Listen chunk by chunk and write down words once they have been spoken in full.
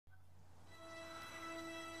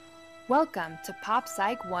Welcome to Pop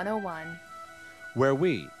Psych 101, where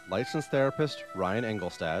we, licensed therapist Ryan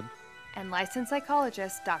Engelstad, and licensed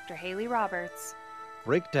psychologist Dr. Haley Roberts,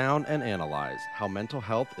 break down and analyze how mental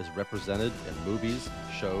health is represented in movies,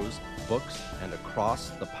 shows, books, and across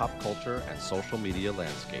the pop culture and social media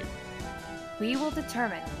landscape. We will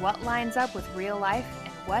determine what lines up with real life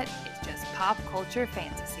and what is just pop culture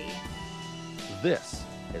fantasy. This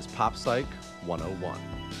is Pop Psych 101.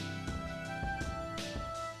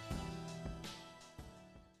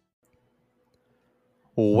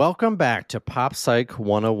 Welcome back to Pop Psych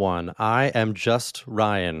 101. I am just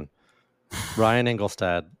Ryan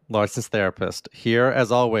Engelstad, licensed therapist, here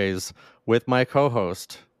as always with my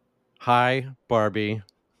co-host. Hi, Barbie.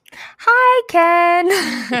 Hi, Ken.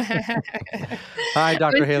 Hi,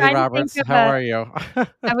 Dr. Haley Roberts. How are you?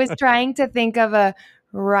 I was trying to think of a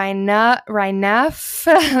Rhineff,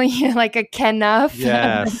 like a Kenuff.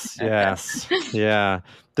 Yes. Yeah.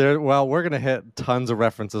 Well, we're going to hit tons of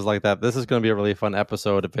references like that. This is going to be a really fun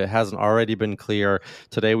episode. If it hasn't already been clear,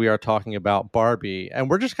 today we are talking about Barbie. And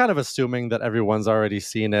we're just kind of assuming that everyone's already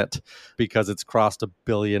seen it because it's crossed $1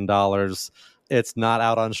 billion. It's not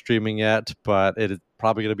out on streaming yet, but it is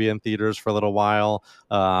probably going to be in theaters for a little while.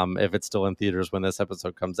 If it's still in theaters when this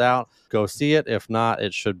episode comes out, go see it. If not,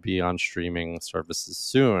 it should be on streaming services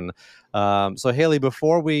soon. So Haley,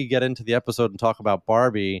 before we get into the episode and talk about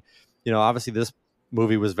Barbie, obviously this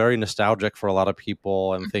movie was very nostalgic for a lot of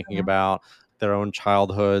people and thinking about their own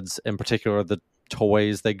childhoods, in particular the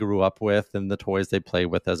toys they grew up with and the toys they played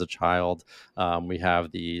with as a child. We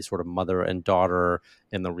have the sort of mother and daughter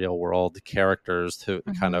in the real world characters to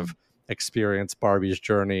kind of experience Barbie's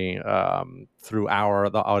journey through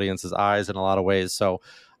the audience's eyes in a lot of ways. So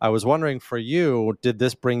I was wondering, for you, did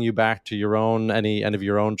this bring you back to any of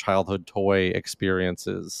your own childhood toy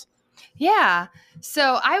experiences? Yeah.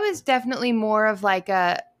 So I was definitely more of I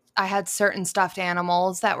had certain stuffed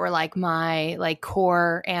animals that were like my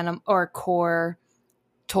core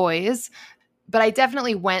toys, but I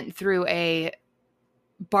definitely went through a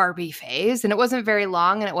Barbie phase, and it wasn't very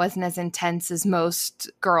long and it wasn't as intense as most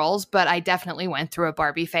girls, but I definitely went through a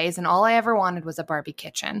Barbie phase, and all I ever wanted was a Barbie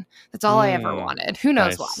kitchen. That's all I ever wanted. Who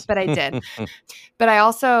knows why, but I did. But I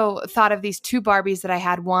also thought of these two Barbies that I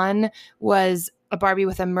had. One was a Barbie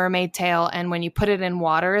with a mermaid tail, and when you put it in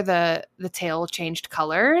water, the tail changed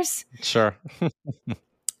colors. Sure.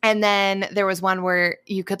 And then there was one where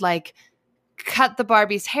you could cut the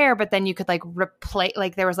Barbie's hair, but then you could replace,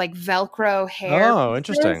 there was Velcro hair. Oh,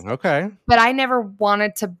 interesting. Okay. But I never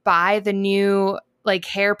wanted to buy the new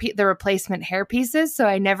the replacement hair pieces, so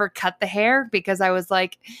I never cut the hair because I was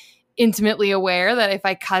intimately aware that if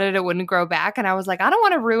I cut it, it wouldn't grow back. And I was like, I don't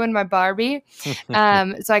want to ruin my Barbie.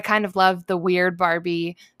 So I kind of loved the weird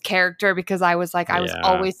Barbie character because I was I was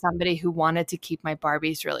always somebody who wanted to keep my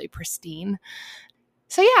Barbies really pristine.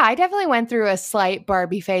 So yeah, I definitely went through a slight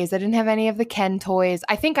Barbie phase. I didn't have any of the Ken toys.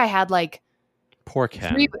 I think I had poor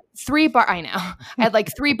Ken. I know. I had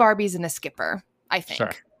 3 Barbies and a skipper, I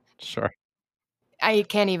think. Sure. I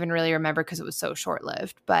can't even really remember because it was so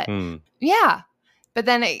short-lived. But yeah. But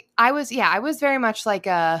then I was very much like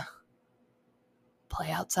a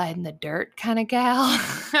play outside in the dirt kind of gal.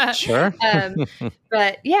 Sure.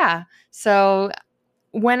 But yeah. So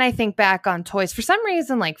when I think back on toys, for some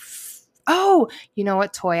reason, you know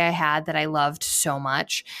what toy I had that I loved so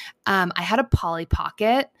much? I had a Polly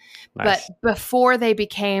Pocket, nice. But before they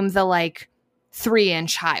became the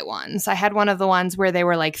 3-inch high ones. I had one of the ones where they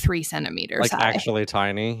were 3 centimeters high. Actually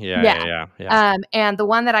tiny. Yeah. And the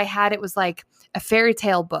one that I had, it was a fairy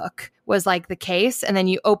tale book was the case, and then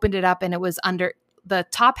you opened it up and it was under the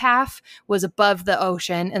top half was above the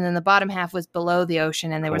ocean, and then the bottom half was below the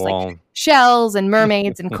ocean, and there was shells and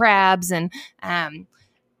mermaids and crabs, and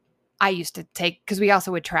I used to take, because we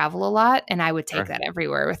also would travel a lot, and I would take that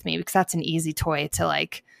everywhere with me because that's an easy toy to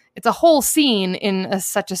it's a whole scene in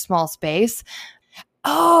such a small space.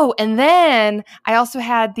 Oh, and then I also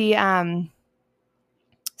had the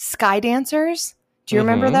sky dancers. Do you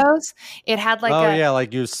remember those? It had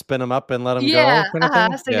you spin them up and let them go.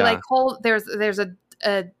 So you hold. There's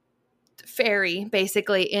a fairy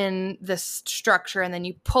basically in the structure, and then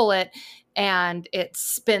you pull it, and it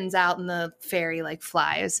spins out, and the fairy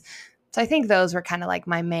flies. So I think those were kind of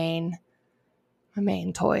my main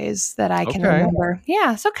toys that I can remember.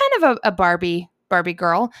 Yeah, so kind of a Barbie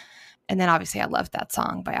girl, and then obviously I loved that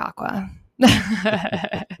song by Aqua.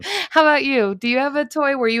 How about you? Do you have a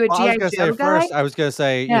toy? Were you a G.I. Joe guy? First, I was going to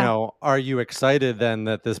say, are you excited then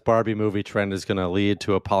that this Barbie movie trend is going to lead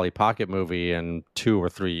to a Polly Pocket movie in 2 or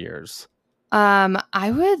 3 years?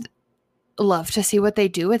 I would love to see what they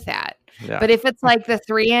do with that. Yeah. But if it's like the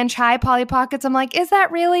 3-inch high Polly Pockets, I'm like, is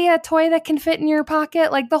that really a toy that can fit in your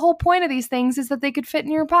pocket? Like, the whole point of these things is that they could fit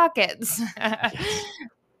in your pockets. Yes.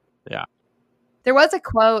 Yeah. There was a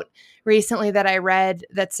quote recently that I read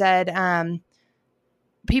that said,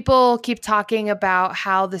 people keep talking about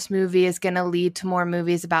how this movie is going to lead to more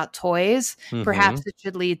movies about toys. Mm-hmm. Perhaps it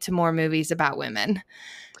should lead to more movies about women.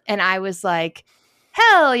 And I was like,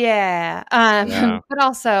 hell yeah. But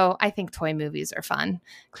also, I think toy movies are fun.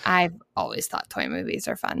 I've always thought toy movies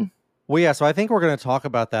are fun. Well, yeah, so I think we're going to talk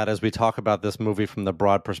about that as we talk about this movie from the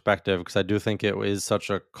broad perspective, because I do think it is such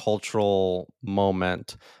a cultural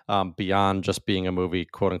moment beyond just being a movie,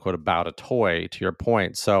 quote unquote, about a toy, to your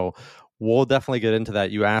point. So we'll definitely get into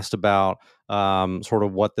that. You asked about sort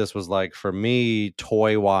of what this was like for me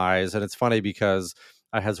toy wise. And it's funny because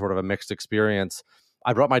I had sort of a mixed experience.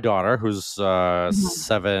 I brought my daughter, who's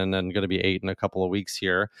 7 and going to be 8 in a couple of weeks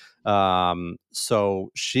here.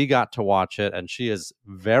 So she got to watch it, and she is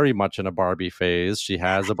very much in a Barbie phase. She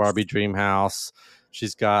has a Barbie dream house.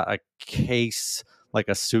 She's got a case, like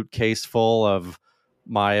a suitcase full of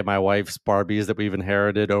my wife's Barbies that we've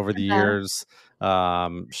inherited over the years.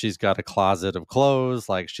 She's got a closet of clothes.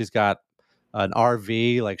 Like, she's got an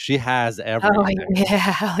RV. Like, she has everything. Oh, yeah.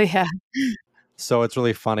 Hell yeah. So it's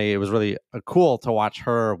really funny. It was really cool to watch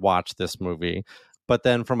her watch this movie. But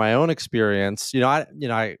then from my own experience,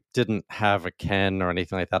 I didn't have a Ken or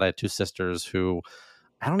anything like that. I had 2 sisters who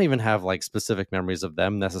I don't even have like specific memories of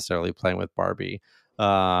them necessarily playing with Barbie.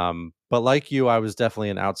 But like you, I was definitely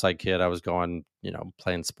an outside kid. I was going,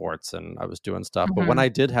 playing sports, and I was doing stuff. But when I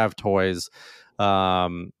did have toys,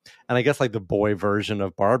 and I guess like the boy version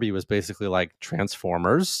of Barbie was basically like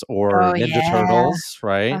Transformers or Ninja Turtles,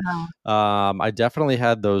 right? I definitely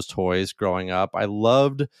had those toys growing up. I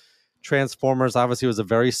loved Transformers. Obviously, it was a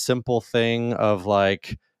very simple thing of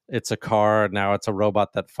like, it's a car, now it's a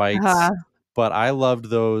robot that fights. But I loved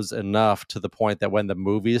those enough to the point that when the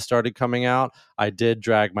movies started coming out, I did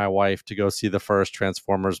drag my wife to go see the first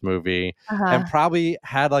Transformers movie, and probably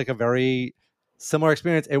had like a very similar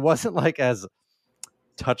experience. It wasn't like as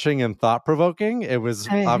touching and thought-provoking. It was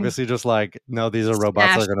obviously just like, no, these are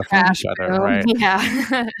robots that are going to fight each other, right?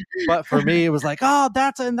 Yeah. But for me, it was like, oh,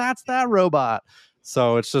 that's that robot.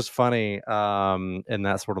 So it's just funny in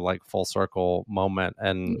that sort of like full circle moment.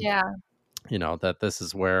 And that this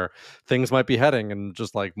is where things might be heading, and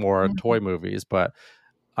just like more toy movies. But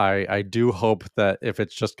I do hope that if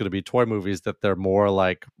it's just going to be toy movies, that they're more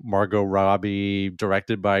like Margot Robbie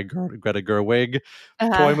directed by Greta Gerwig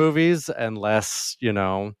toy movies, and less,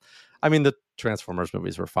 I mean, the Transformers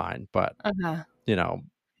movies were fine, but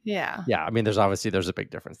yeah, I mean, there's a big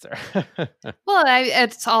difference there. Well,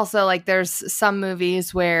 it's also like there's some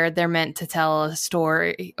movies where they're meant to tell a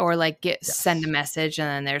story or like send a message, and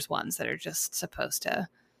then there's ones that are just supposed to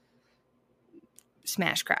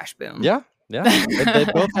smash, crash, boom. Yeah.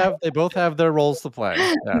 They both have their roles to play.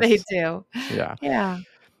 Yes. They do.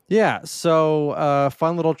 Yeah. So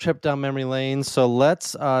fun little trip down memory lane. So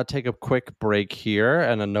let's take a quick break here,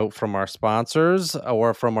 and a note from our sponsors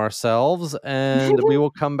or from ourselves, and we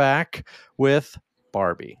will come back with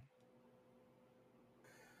Barbie.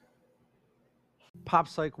 Pop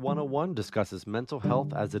Psych 101 discusses mental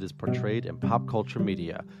health as it is portrayed in pop culture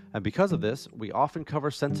media, and because of this, we often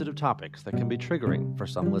cover sensitive topics that can be triggering for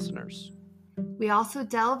some listeners. We also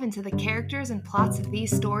delve into the characters and plots of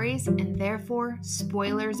these stories, and therefore,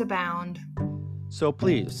 spoilers abound. So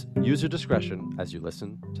please, use your discretion as you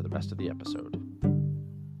listen to the rest of the episode.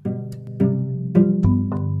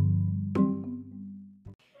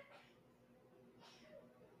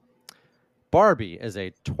 Barbie is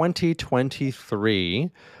a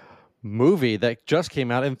 2023 movie that just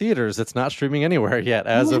came out in theaters. It's not streaming anywhere yet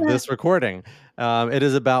as of this recording. It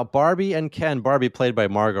is about Barbie and Ken. Barbie played by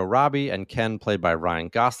Margot Robbie and Ken played by Ryan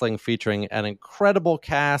Gosling, featuring an incredible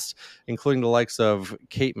cast, including the likes of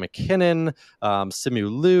Kate McKinnon,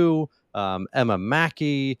 Simu Liu, Emma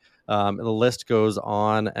Mackey. The list goes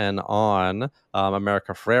on and on.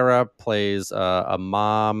 America Ferrera plays a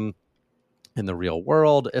mom in the real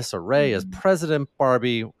world. Issa Rae is President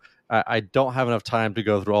Barbie. I don't have enough time to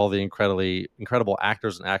go through all the incredible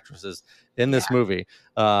actors and actresses in this movie.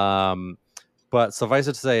 But suffice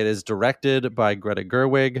it to say, it is directed by Greta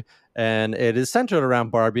Gerwig, and it is centered around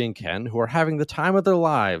Barbie and Ken, who are having the time of their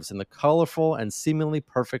lives in the colorful and seemingly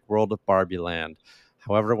perfect world of Barbie Land.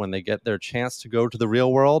 However, when they get their chance to go to the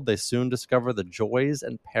real world, they soon discover the joys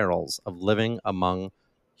and perils of living among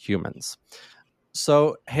humans.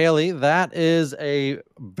 So, Haley, that is a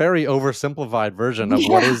very oversimplified version of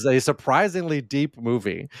what is a surprisingly deep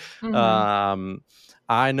movie.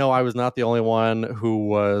 I know I was not the only one who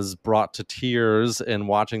was brought to tears in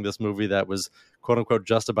watching this movie that was quote unquote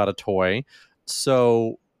just about a toy.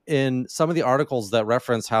 So in some of the articles that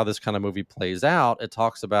reference how this kind of movie plays out, it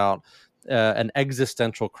talks about an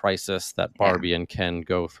existential crisis that Yeah. Barbie and Ken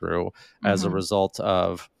go through as a Mm-hmm. result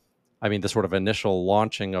of, I mean, the sort of initial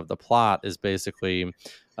launching of the plot is basically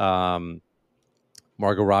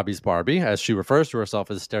Margot Robbie's Barbie, as she refers to herself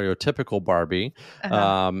as stereotypical Barbie,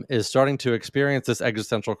 Uh-huh. is starting to experience this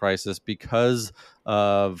existential crisis because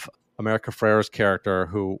of America Ferrera's character,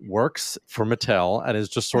 who works for Mattel and is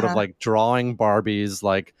just sort of Uh-huh. like drawing Barbies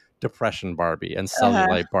like Depression Barbie and Uh-huh.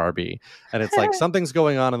 Cellulite Barbie. And it's like something's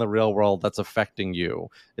going on in the real world that's affecting you,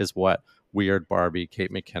 is what Weird Barbie,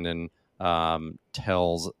 Kate McKinnon,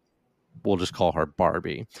 tells. We'll just call her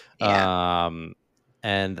Barbie. Yeah.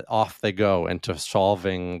 And off they go into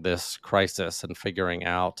solving this crisis and figuring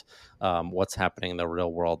out what's happening in the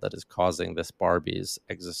real world that is causing this Barbie's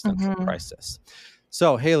existential Mm-hmm. crisis.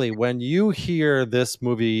 So, Haley, when you hear this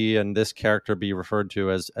movie and this character be referred to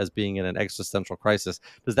as being in an existential crisis,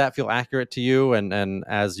 does that feel accurate to you? And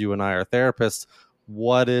as you and I are therapists,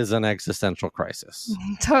 what is an existential crisis?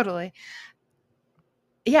 Totally.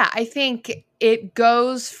 Yeah, I think it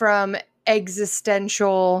goes from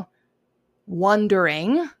existential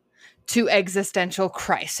wondering to existential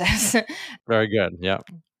crisis. Very good. Yeah.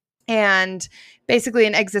 And basically,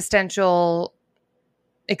 an existential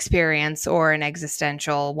experience or an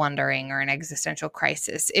existential wondering or an existential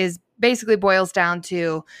crisis is basically boils down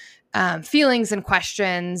to feelings and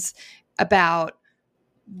questions about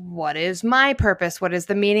what is my purpose? What is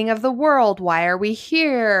the meaning of the world? Why are we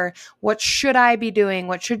here? What should I be doing?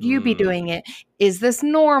 What should you be doing? It is this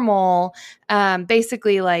normal?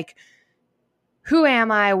 Basically, like, who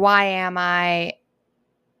am I? Why am I?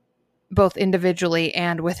 Both individually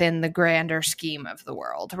and within the grander scheme of the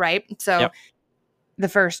world, right? So Yep. the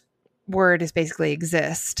first word is basically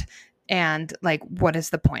exist, and like, what is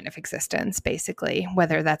the point of existence? Basically,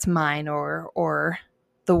 whether that's mine or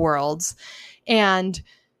the world's, and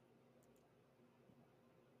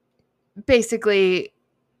basically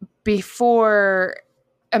before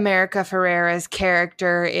America Ferrera's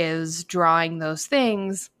character is drawing those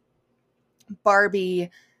things, Barbie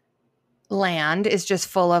land is just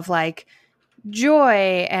full of like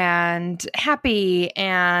joy and happy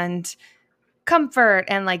and comfort,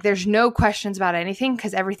 and like there's no questions about anything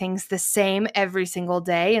because everything's the same every single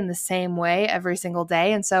day in the same way every single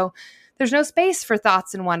day, and so there's no space for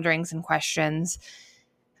thoughts and wonderings and questions.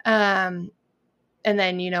 And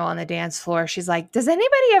then, on the dance floor, she's like, does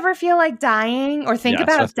anybody ever feel like dying or think Yes,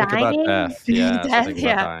 I about think about dying? death. Yes, I Death, think about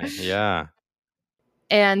yeah. dying. Yeah.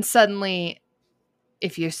 And suddenly,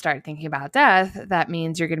 if you start thinking about death, that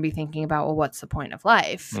means you're going to be thinking about, well, what's the point of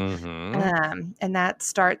life? Mm-hmm. And that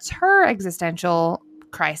starts her existential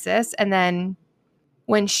crisis. And then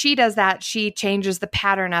when she does that, she changes the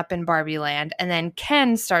pattern up in Barbie Land. And then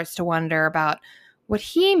Ken starts to wonder about what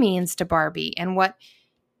he means to Barbie and what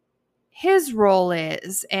his role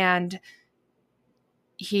is. And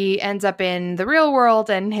he ends up in the real world,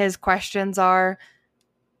 and his questions are,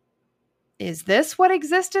 is this what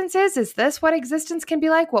existence is? Is this what existence can be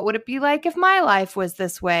like? What would it be like if my life was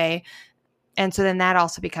this way? And so then that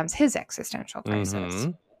also becomes his existential crisis.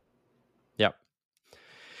 Mm-hmm. Yep.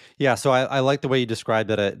 Yeah. So I like the way you described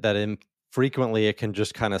that frequently it can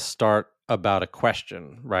just kind of start about a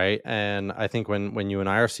question, right? And I think when you and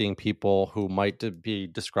I are seeing people who might be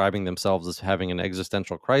describing themselves as having an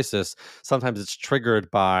existential crisis, sometimes it's triggered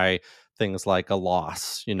by things like a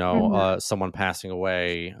loss, Mm-hmm. someone passing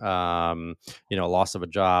away, loss of a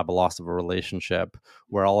job, a loss of a relationship,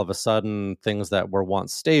 where all of a sudden things that were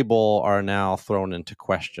once stable are now thrown into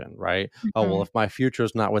question, right? Oh, well, Mm-hmm. if my future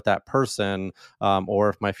is not with that person, or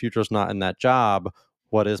if my future is not in that job,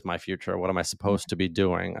 what is my future? What am I supposed to be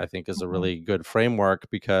doing? I think is a really good framework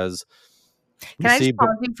because we Can I see, just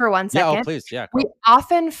pause you for one yeah, oh, second? please. Yeah, We go.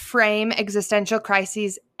 often frame existential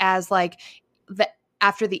crises as like the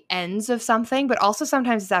after the ends of something, but also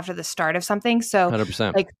sometimes it's after the start of something. So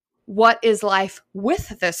 100%. like, what is life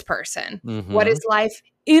with this person? What Mm-hmm. is life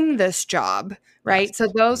in this job? Yes. Right. So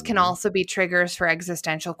those can Mhm. also be triggers for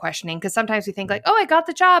existential questioning, because sometimes we think like, oh, I got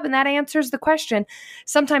the job and that answers the question.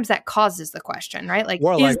 Sometimes that causes the question, right? Like,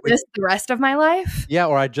 Or is like, this the rest of my life? yeah,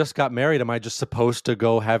 or I just got married. Am I just supposed to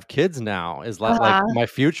go have kids now? Is that like Uh, my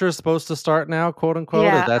future is supposed to start now, quote unquote?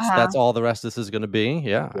 yeah. That's all the rest of this is going to be?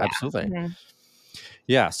 Yeah, Yeah. absolutely. Mhm.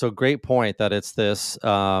 Yeah, so great point that it's this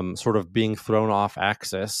sort of being thrown off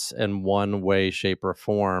axis in one way, shape, or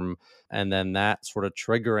form, and then that sort of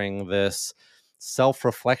triggering this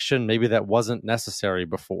self-reflection maybe that wasn't necessary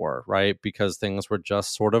before, right? Because things were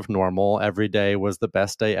just sort of normal. Every day was the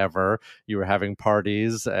best day ever. You were having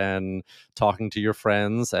parties and talking to your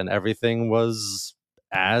friends, and everything was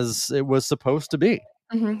as it was supposed to be.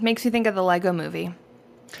 Makes you think of the Lego movie.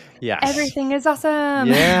 Yes. Everything is awesome.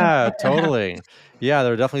 Yeah, totally. Yeah,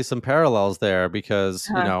 there are definitely some parallels there because,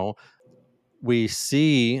 we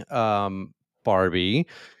see Barbie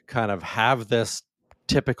kind of have this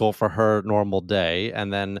typical for her normal day.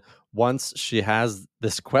 And then once she has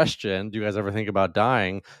this question, do you guys ever think about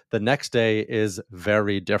dying? The next day is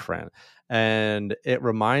very different. And it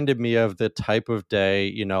reminded me of the type of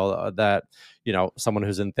day, that, someone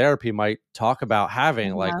who's in therapy might talk about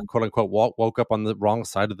having, like, quote unquote, woke up on the wrong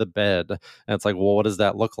side of the bed. And it's like, well, what does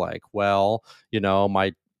that look like? Well,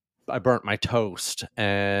 I burnt my toast,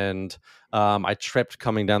 and I tripped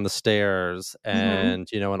coming down the stairs, and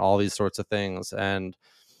and all these sorts of things. And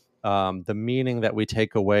the meaning that we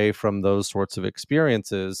take away from those sorts of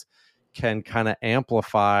experiences can kind of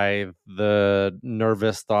amplify the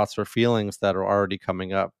nervous thoughts or feelings that are already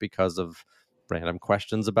coming up because of random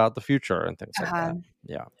questions about the future and things like that.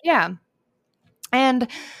 Yeah. And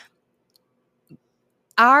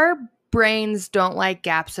our brains don't like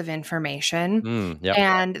gaps of information.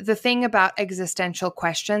 And the thing about existential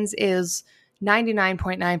questions is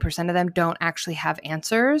 99.9% of them don't actually have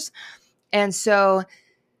answers. And so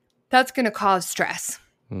that's going to cause stress.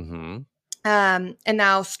 And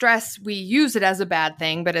now stress, we use it as a bad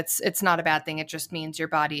thing, but it's not a bad thing. It just means your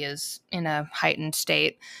body is in a heightened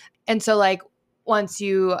state. And so, like, once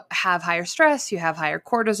you have higher stress, you have higher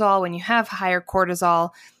cortisol. When you have higher cortisol,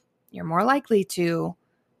 you're more likely to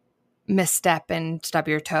misstep and stub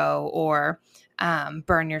your toe or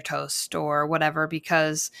burn your toast or whatever,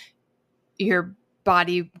 because your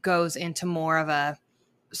body goes into more of a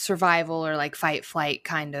survival or like fight flight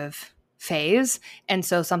kind of phase. And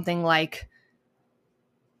so something like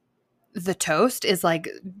the toast is like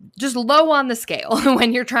just low on the scale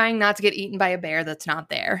when you're trying not to get eaten by a bear that's not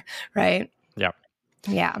there, right?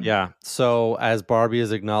 Yeah. So as Barbie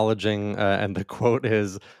is acknowledging, and the quote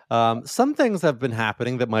is, some things have been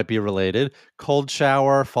happening that might be related. Cold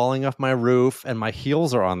shower, falling off my roof, and my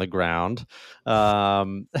heels are on the ground.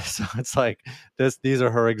 So it's like these are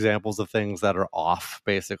her examples of things that are off,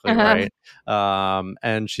 basically, right?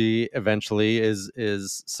 And she eventually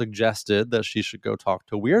is suggested that she should go talk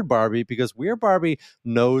to Weird Barbie, because Weird Barbie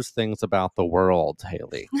knows things about the world,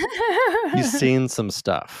 Haley. He's seen some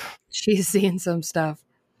stuff. She's seen some stuff.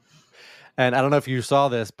 And I don't know if you saw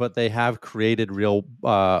this, but they have created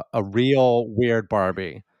a real Weird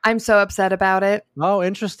Barbie. I'm so upset about it. Oh,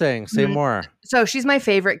 interesting. Say more. So she's my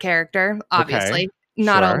favorite character, obviously. Okay.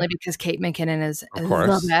 Not only because Kate McKinnon is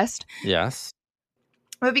the best. Yes.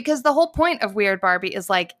 But because the whole point of Weird Barbie is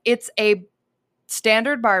like, it's a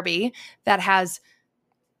standard Barbie that has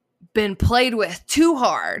been played with too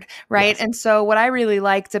hard, right? Yes. And so what I really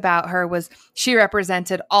liked about her was she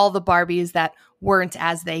represented all the Barbies that weren't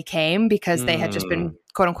as they came because they had just been,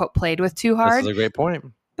 quote unquote, played with too hard. This is a great point.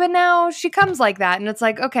 But now she comes like that, and it's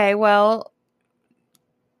like, okay, well,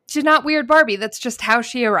 she's not Weird Barbie. That's just how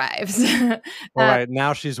she arrives. All right.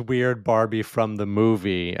 Now she's Weird Barbie from the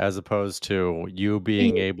movie, as opposed to you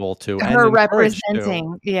being able to her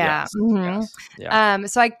representing. Yeah. Yes, yes, yeah.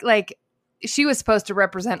 So she was supposed to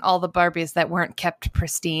represent all the Barbies that weren't kept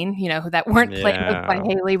pristine, that weren't played with by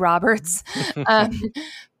Haley Roberts.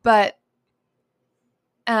 But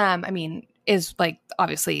I mean, is like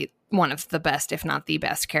obviously one of the best, if not the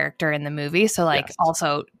best character in the movie. So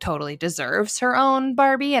also totally deserves her own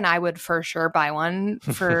Barbie. And I would for sure buy one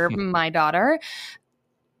for my daughter.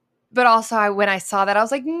 But also when I saw that, I was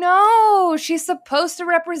like, no, she's supposed to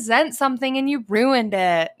represent something and you ruined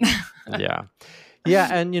it. Yeah. Yeah.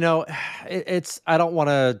 And, I don't want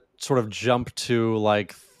to sort of jump to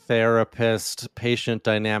like therapist patient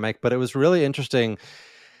dynamic, but it was really interesting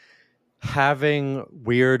having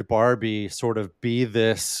Weird Barbie sort of be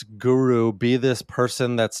this guru, be this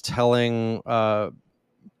person that's telling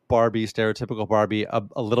Barbie, stereotypical Barbie,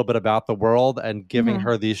 a little bit about the world and giving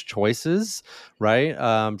her these choices, right?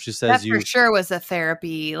 She says that for sure was a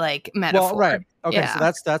therapy like metaphor. Well, right. Okay,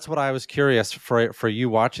 so that's what I was curious for you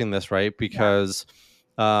watching this, right? Because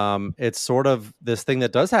it's sort of this thing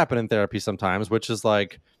that does happen in therapy sometimes, which is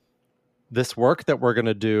like, this work that we're going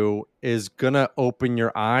to do is going to open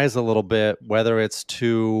your eyes a little bit, whether it's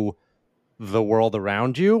to the world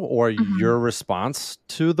around you or your response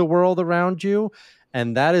to the world around you.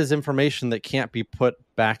 And that is information that can't be put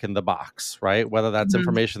back in the box, right? Whether that's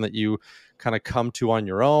information that you kind of come to on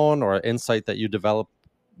your own or insight that you develop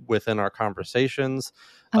within our conversations.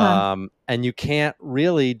 And you can't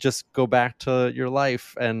really just go back to your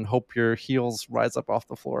life and hope your heels rise up off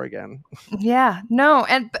the floor again. Yeah, no.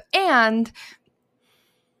 And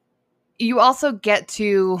you also get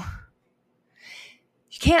to,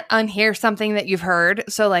 you can't unhear something that you've heard.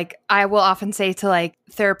 So like I will often say to like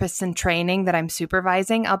therapists in training that I'm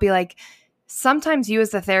supervising, I'll be like, sometimes you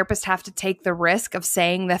as the therapist have to take the risk of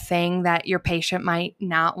saying the thing that your patient might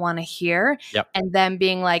not want to hear. Yep. And then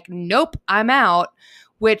being like, nope, I'm out,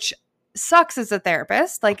 which sucks as a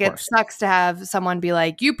therapist. Like it sucks to have someone be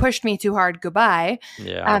like, you pushed me too hard, goodbye.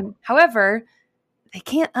 Yeah. However, they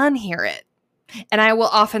can't unhear it. And I will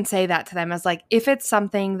often say that to them as like, if it's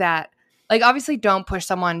something that, like, obviously don't push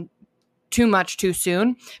someone too much too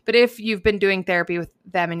soon. But if you've been doing therapy with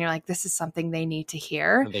them and you're like, this is something they need to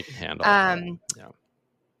hear, and they can handle.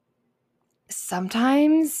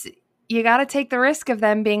 Sometimes you got to take the risk of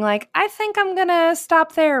them being like, I think I'm going to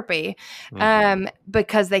stop therapy,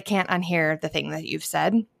 because they can't unhear the thing that you've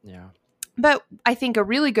said. Yeah. But I think a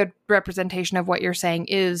really good representation of what you're saying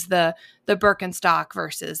is the Birkenstock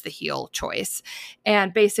versus the heel choice.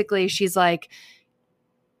 And basically she's like,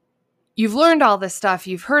 you've learned all this stuff.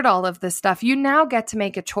 You've heard all of this stuff. You now get to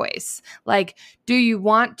make a choice. Like, do you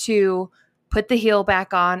want to put the heel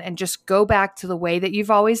back on and just go back to the way that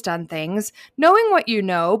you've always done things, knowing what you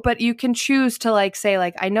know, but you can choose to like say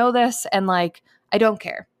like, I know this and like, I don't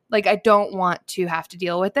care. Like, I don't want to have to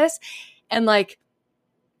deal with this. And like,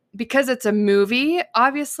 because it's a movie,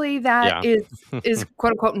 obviously that is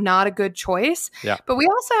quote unquote not a good choice. Yeah. But we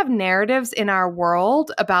also have narratives in our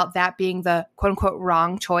world about that being the quote unquote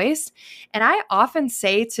wrong choice. And I often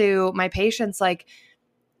say to my patients, like,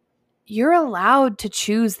 you're allowed to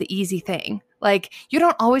choose the easy thing. Like, you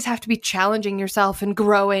don't always have to be challenging yourself and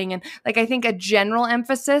growing. And like, I think a general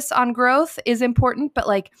emphasis on growth is important, but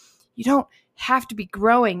like, you don't have to be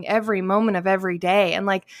growing every moment of every day. And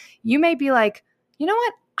like, you may be like, you know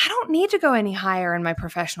what? I don't need to go any higher in my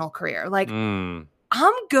professional career. Like, I'm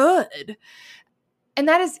good. And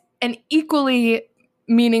that is an equally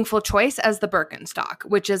meaningful choice as the Birkenstock,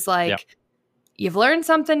 which is like, you've learned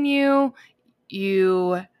something new,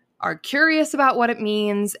 you are curious about what it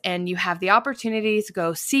means, and you have the opportunity to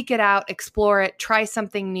go seek it out, explore it, try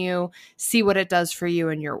something new, see what it does for you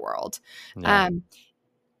in your world. Yeah.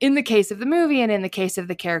 In the case of the movie and in the case of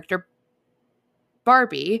the character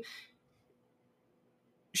Barbie,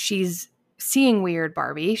 she's seeing weird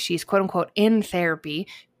Barbie. She's quote unquote in therapy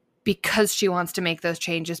because she wants to make those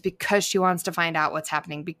changes, because she wants to find out what's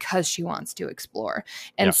happening, because she wants to explore.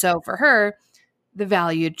 And so for her, the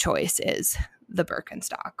valued choice is the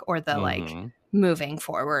Birkenstock, or the like moving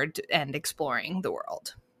forward and exploring the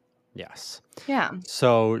world. Yes. Yeah.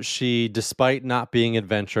 So she, despite not being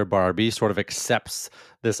adventure Barbie, sort of accepts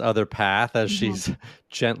this other path as she's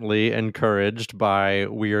gently encouraged by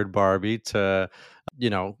weird Barbie to,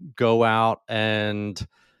 go out and,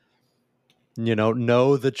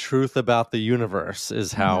 know the truth about the universe,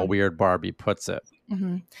 is how weird Barbie puts it.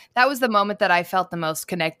 That was the moment that I felt the most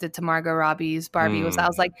connected to Margot Robbie's Barbie. Was I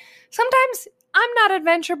was like, sometimes I'm not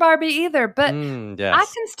adventure Barbie either, but I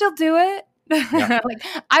can still do it. Yep. Like,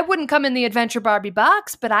 I wouldn't come in the adventure Barbie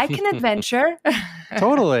box, but I can adventure.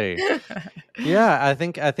 Totally. Yeah, I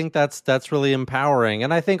think that's really empowering,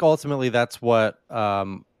 and I think ultimately that's what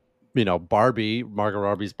Barbie, Margot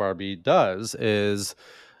Robbie's Barbie, does is,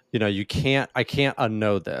 I can't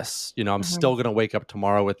unknow this. I'm still going to wake up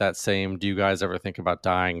tomorrow with that same, do you guys ever think about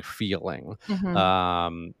dying feeling?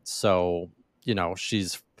 So,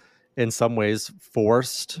 she's in some ways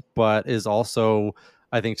forced, but is also,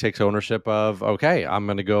 I think, takes ownership of, okay, I'm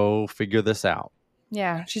going to go figure this out.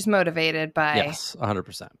 Yeah. She's motivated by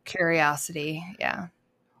 100% curiosity. Yeah.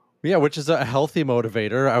 Yeah, which is a healthy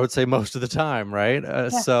motivator, I would say, most of the time, right?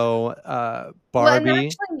 So Barbie. Well, and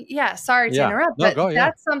actually, sorry to interrupt, but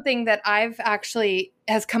that's something that I've actually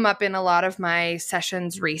has come up in a lot of my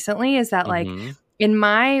sessions recently, is that like in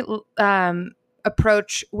my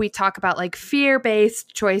approach, we talk about like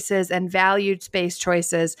fear-based choices and values-based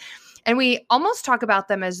choices. And we almost talk about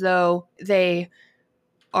them as though they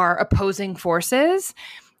are opposing forces.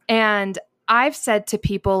 And I've said to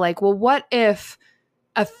people like, well, what if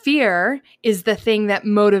a fear is the thing that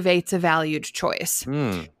motivates a valued choice?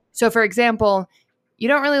 So for example, you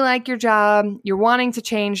don't really like your job, you're wanting to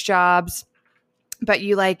change jobs, but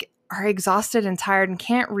you like are exhausted and tired and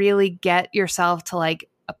can't really get yourself to like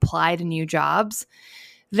apply to new jobs.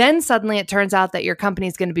 Then suddenly it turns out that your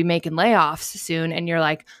company's going to be making layoffs soon. And you're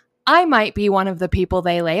like, I might be one of the people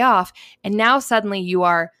they lay off. And now suddenly you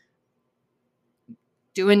are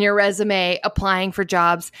doing your resume, applying for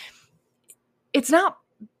jobs. It's not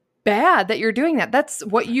bad that you're doing that. That's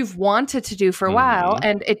what you've wanted to do for a while.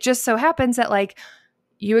 And it just so happens that like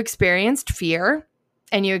you experienced fear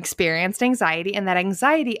and you experienced anxiety, and that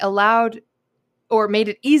anxiety allowed or made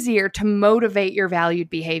it easier to motivate your valued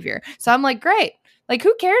behavior. So I'm like, great. Like,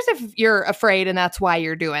 who cares if you're afraid and that's why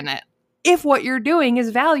you're doing it? If what you're doing is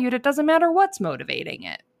valued, it doesn't matter what's motivating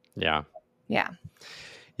it. Yeah. Yeah.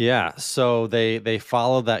 Yeah, so they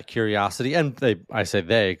follow that curiosity, and I say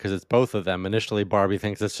they because it's both of them. Initially, Barbie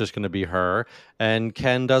thinks it's just going to be her, and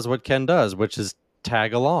Ken does what Ken does, which is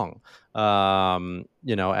tag along.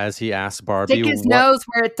 As he asks Barbie, stick his nose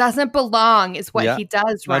where it doesn't belong is what he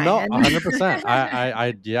does, Ryan. No,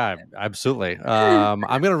 100%. Yeah, absolutely.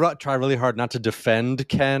 I'm gonna try really hard not to defend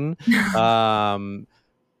Ken.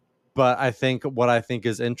 But I think what I think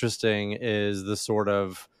is interesting is the sort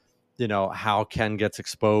of, how Ken gets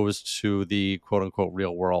exposed to the quote unquote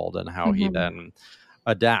real world and how he then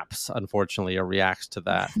adapts, unfortunately, or reacts to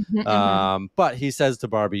that. But he says to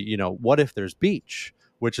Barbie, what if there's beach?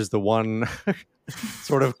 Which is the one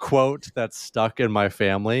sort of quote that's stuck in my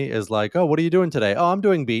family is like, oh, what are you doing today? Oh, I'm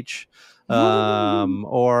doing beach.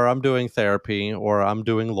 Or I'm doing therapy, or I'm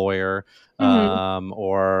doing lawyer.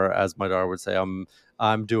 Or as my daughter would say,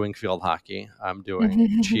 I'm doing field hockey. I'm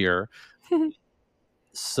doing cheer.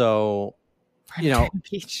 So,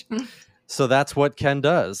 so that's what Ken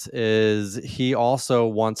does, is he also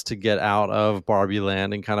wants to get out of Barbie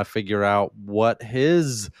land and kind of figure out what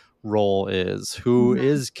his role is. Who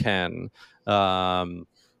is Ken? And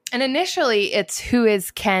initially it's who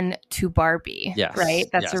is Ken to Barbie, right?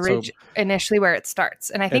 That's initially where it starts.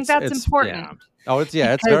 And I think that's important. Yeah. Oh, it's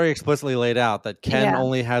very explicitly laid out that Ken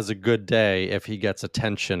only has a good day if he gets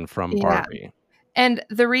attention from Barbie. And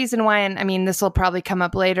the reason why, and I mean, this will probably come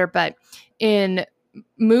up later, but in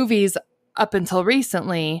movies up until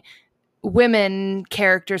recently, women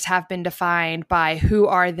characters have been defined by who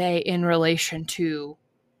are they in relation to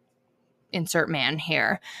insert man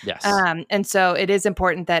here. Yes. And so it is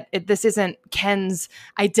important that this isn't Ken's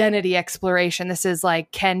identity exploration. This is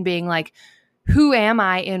like Ken being like, who am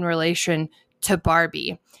I in relation to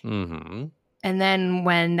Barbie? And then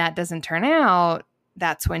when that doesn't turn out,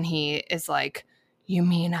 that's when he is like, you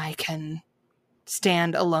mean I can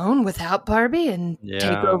stand alone without Barbie and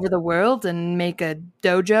take over the world and make a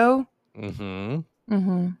dojo?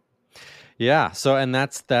 Yeah. So, and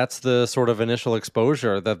that's the sort of initial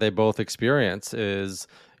exposure that they both experience is,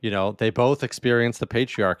 they both experience the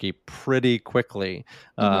patriarchy pretty quickly.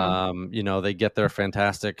 They get their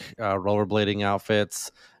fantastic rollerblading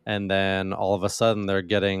outfits, and then all of a sudden they're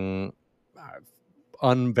getting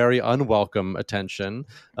very unwelcome attention.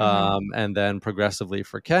 And then progressively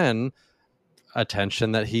for Ken,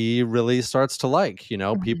 attention that he really starts to like.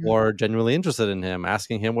 People are genuinely interested in him,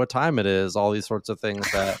 asking him what time it is, all these sorts of things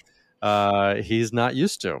that he's not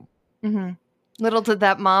used to. Little did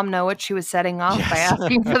that mom know what she was setting off by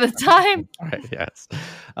asking for the time. Right, yes.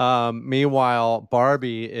 Meanwhile,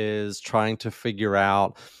 Barbie is trying to figure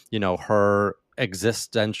out, her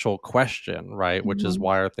existential question, right? Which is,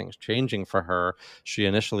 why are things changing for her? She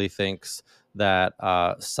initially thinks that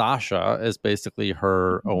Sasha is basically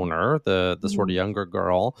her owner, the sort of younger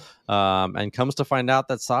girl, and comes to find out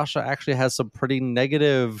that Sasha actually has some pretty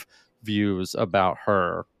negative views about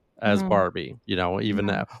her as Barbie.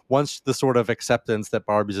 Even once the sort of acceptance that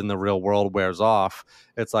Barbie's in the real world wears off,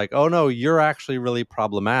 it's like, oh no, you're actually really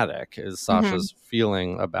problematic, is Sasha's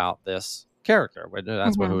feeling about this character.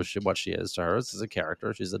 That's what she is to her. This is a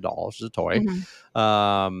character. She's a doll. She's a toy.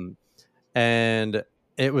 And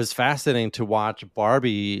it was fascinating to watch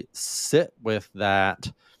Barbie sit with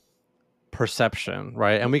that perception,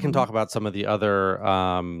 right? And we can talk about some of the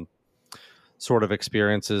other sort of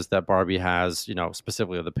experiences that Barbie has,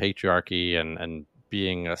 specifically the patriarchy and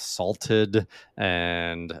being assaulted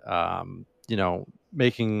and,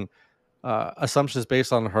 making assumptions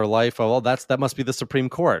based on her life. Oh, well, that must be the Supreme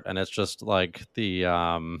Court. And it's just like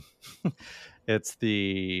the it's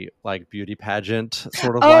the like beauty pageant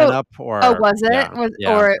sort of lineup. Or was it?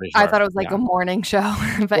 Or I thought it was like a morning show.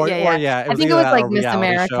 But I think it was like Miss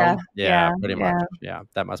America. Yeah, pretty much. Yeah,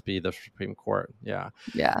 that must be the Supreme Court. Yeah.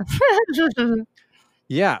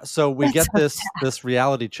 Yeah, so we get this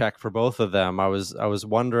reality check for both of them. I was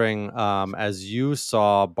wondering, as you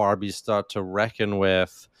saw Barbie start to reckon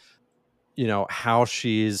with, how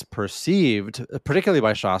she's perceived, particularly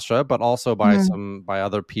by Shastra, but also by by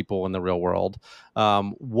other people in the real world.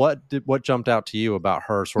 What jumped out to you about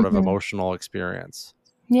her sort of emotional experience?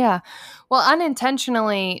 Yeah, well,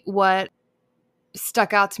 unintentionally, what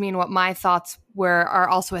stuck out to me and what my thoughts are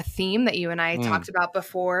also a theme that you and I talked about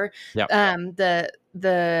before. Yep.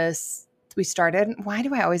 The we started. Why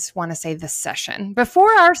do I always want to say this session?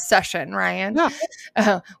 Before our session, Ryan.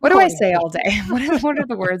 Yeah. What do I say all day? What are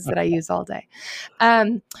the words that I use all day?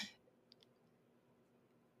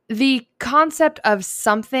 The concept of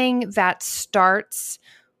something that starts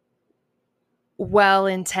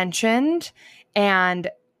well-intentioned and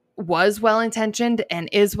was well-intentioned and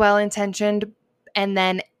is well-intentioned, and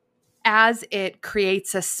then as it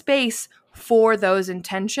creates a space for those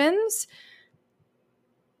intentions,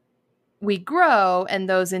 we grow and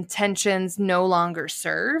those intentions no longer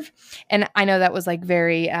serve. And I know that was like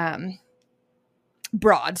very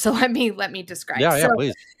broad, so let me describe. Yeah,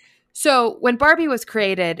 please. So when Barbie was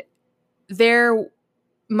created,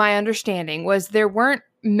 my understanding was there weren't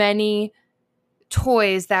many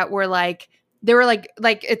toys that were like, they were like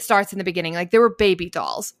it starts in the beginning, like there were baby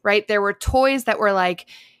dolls, right? There were toys that were like,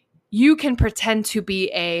 you can pretend to be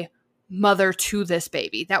a mother to this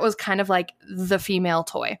baby. That was kind of like the female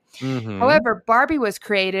toy. Mm-hmm. However, Barbie was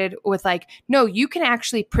created with like, no, you can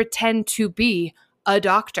actually pretend to be a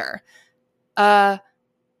doctor, a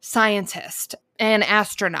scientist, an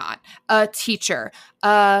astronaut, a teacher,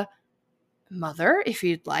 a mother, if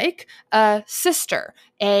you'd like, a sister,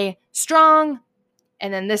 a strong,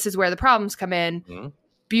 and then this is where the problems come in,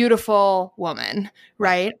 beautiful woman,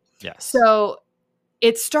 right? Yes. So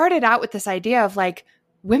it started out with this idea of like,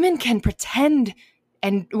 women can pretend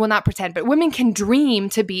and, well, not pretend, but women can dream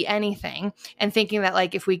to be anything, and thinking that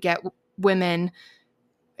like if we get women,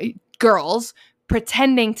 girls,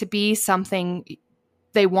 pretending to be something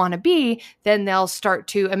they want to be, then they'll start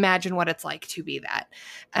to imagine what it's like to be that.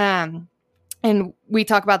 And we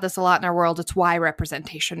talk about this a lot in our world. It's why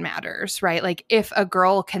representation matters, right? Like if a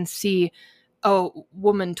girl can see a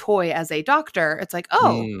woman toy as a doctor, it's like,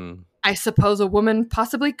 oh, I suppose a woman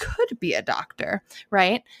possibly could be a doctor,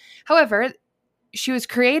 right? However, she was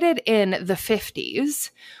created in the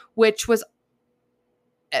 50s, which was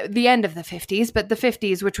the end of the 50s, but the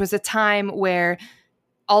 50s, which was a time where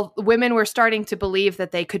all women were starting to believe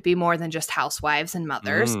that they could be more than just housewives and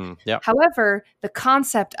mothers. Yep. However, the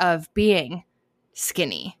concept of being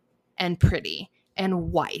skinny and pretty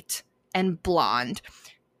and white and blonde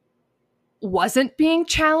wasn't being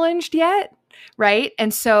challenged yet, right?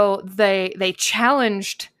 And so they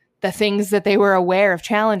challenged the things that they were aware of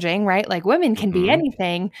challenging, right? Like women can be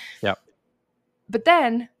anything. Yep. But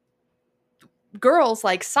then girls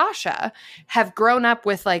like Sasha have grown up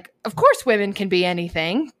with like, of course women can be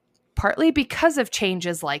anything, partly because of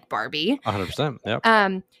changes like Barbie. 100%.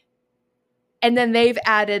 Yep. And then they've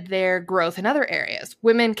added their growth in other areas.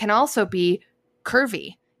 Women can also be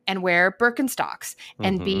curvy and wear Birkenstocks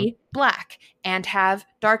and be black and have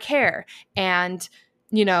dark hair. And,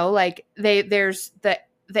 you know, like there's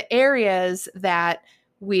the areas that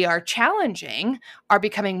we are challenging are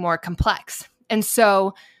becoming more complex. And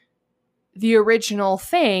so the original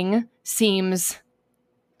thing seems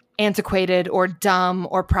antiquated or dumb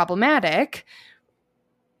or problematic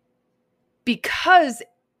because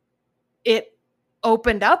it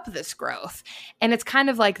opened up this growth. And it's kind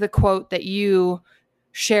of like the quote that you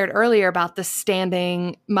shared earlier about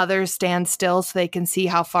the mothers stand still so they can see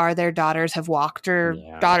how far their daughters have walked, or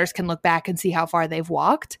daughters can look back and see how far they've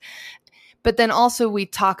walked. But then also we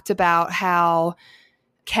talked about how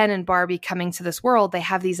Ken and Barbie coming to this world, they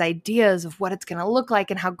have these ideas of what it's going to look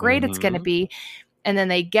like and how great it's going to be. And then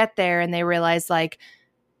they get there and they realize like,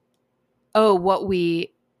 oh, what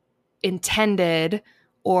we intended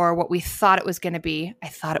or what we thought it was going to be, I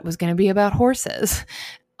thought it was going to be about horses,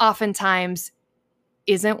 oftentimes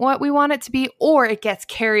isn't what we want it to be, or it gets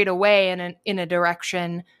carried away in a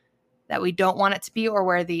direction that we don't want it to be, or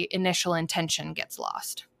where the initial intention gets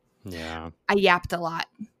lost. Yeah. I yapped a lot.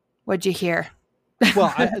 What'd you hear?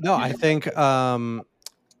 Well, I think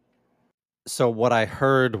so what I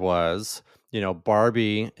heard was, you know,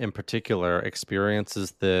 Barbie in particular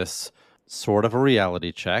experiences this sort of a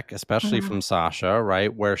reality check, especially from Sasha,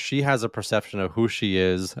 right? Where she has a perception of who she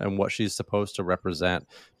is and what she's supposed to represent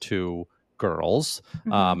to girls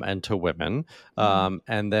and to women.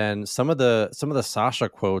 And then some of the Sasha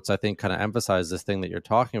quotes, I think, kind of emphasize this thing that you're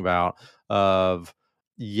talking about of,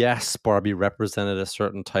 yes, Barbie represented a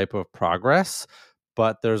certain type of progress,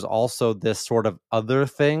 but there's also this sort of other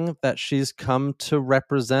thing that she's come to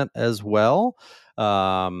represent as well,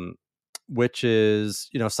 which is,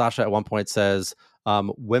 you know, Sasha at one point says,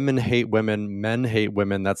 women hate women, men hate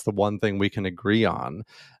women. That's the one thing we can agree on.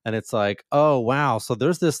 And it's like, oh, wow. So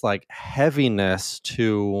there's this like heaviness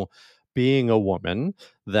to being a woman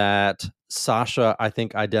that Sasha, I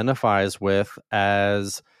think, identifies with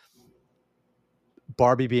as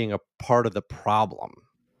Barbie being a part of the problem.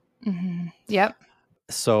 Yep.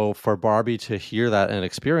 so for Barbie to hear that and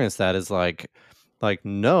experience that is like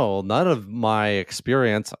no, none of my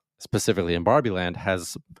experience specifically in Barbie Land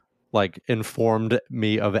has like informed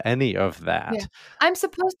me of any of Yeah. that. I'm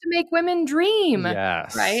supposed to make women dream, right?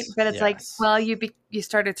 Yes. But it's like, Yes. well, you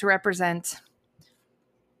started to represent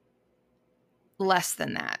less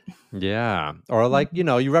than that. Yeah. Or like,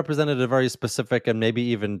 you represented a very specific and maybe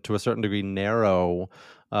even to a certain degree narrow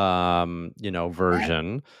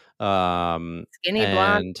version. Skinny,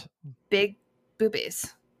 blonde, And big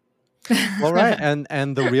boobies. well, right.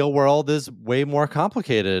 And the real world is way more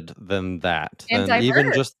complicated than that. And Than even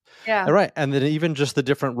diverse. just Yeah. right. And then even just the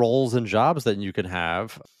different roles and jobs that you can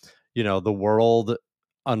have. The world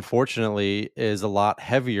unfortunately is a lot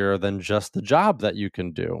heavier than just the job that you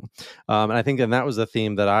can do. And I think that was a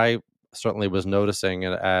theme that I certainly was noticing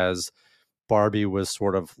as Barbie was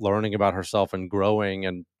sort of learning about herself and growing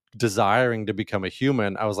and desiring to become a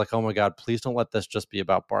human. I was like, oh my God, please don't let this just be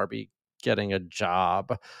about Barbie getting a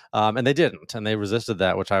job. And they didn't. And they resisted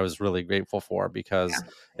that, which I was really grateful for because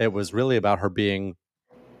it was really about her being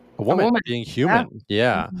a woman, being human.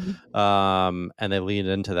 Yeah. And they leaned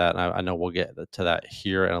into that. And I know we'll get to that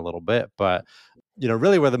here in a little bit. But,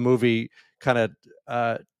 really where the movie kind of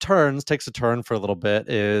takes a turn for a little bit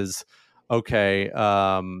is okay.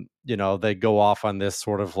 They go off on this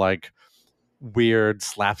sort of like weird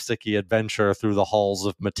slapsticky adventure through the halls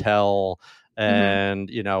of Mattel.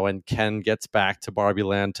 And, and Ken gets back to Barbie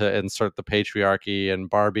Land to insert the patriarchy, and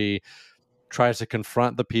Barbie tries to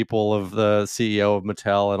confront the people of the CEO of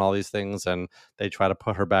Mattel and all these things, and they try to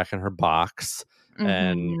put her back in her box.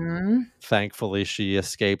 And thankfully, she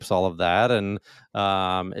escapes all of that and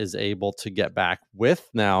is able to get back with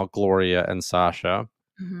now Gloria and Sasha.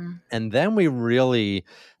 And then we really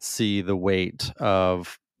see the weight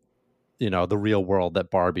of, the real world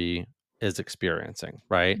that Barbie is experiencing,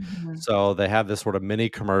 right? So they have this sort of mini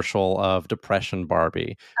commercial of Depression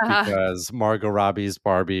Barbie because Margot Robbie's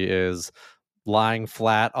Barbie is lying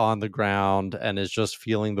flat on the ground and is just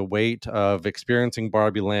feeling the weight of experiencing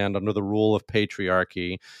Barbie Land under the rule of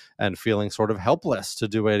patriarchy and feeling sort of helpless to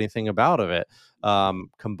do anything about it,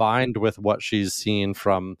 combined with what she's seen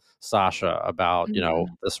from Sasha about,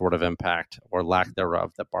 the sort of impact or lack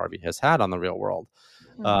thereof that Barbie has had on the real world.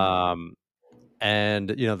 And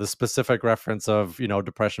the specific reference of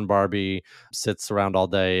Depression Barbie sits around all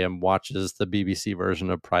day and watches the BBC version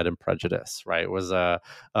of Pride and Prejudice, right? It was a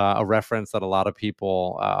reference that a lot of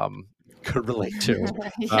people could relate to,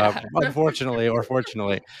 unfortunately or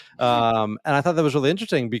fortunately. And I thought that was really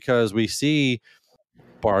interesting because we see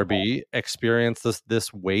Barbie experience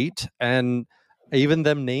this weight, and even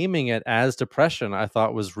them naming it as depression I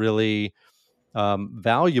thought was really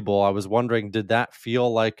valuable. I was wondering, did that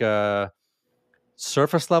feel like a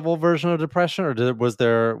surface level version of depression, or was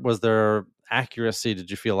there accuracy,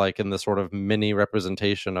 did you feel like, in the sort of mini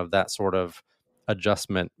representation of that sort of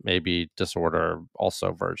adjustment, maybe disorder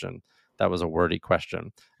also version? That was a wordy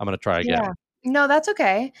question. I'm going to try again. No, that's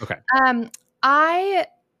okay. Okay.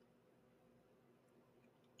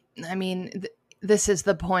 I mean, this is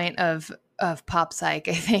the point of pop psych,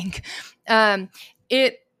 I think.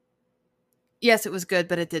 Yes, it was good,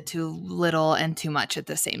 but it did too little and too much at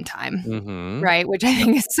the same time, right? Which I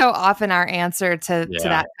think is so often our answer to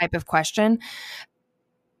that type of question.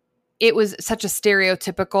 It was such a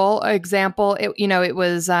stereotypical example. It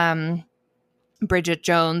was Bridget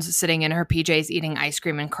Jones sitting in her PJs eating ice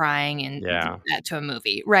cream and crying and that to a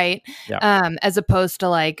movie, right? As opposed to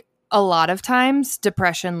like a lot of times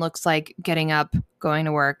depression looks like getting up, going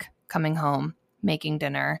to work, coming home, making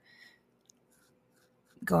dinner,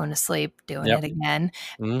 going to sleep, doing it again.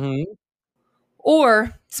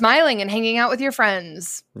 Or smiling and hanging out with your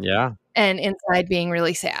friends. And inside being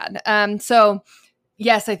really sad. So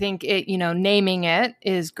yes, I think it, naming it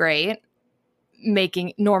is great.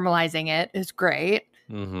 Normalizing it is great.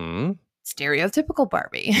 Stereotypical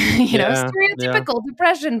Barbie, stereotypical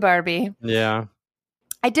depression Barbie.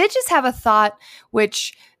 I did just have a thought,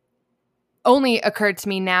 which only occurred to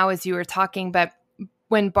me now as you were talking, but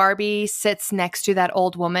when Barbie sits next to that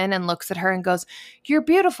old woman and looks at her and goes, "You're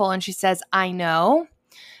beautiful," and she says, "I know,"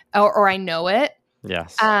 or "I know it."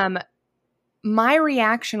 Yes. My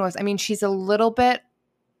reaction was, I mean, she's a little bit,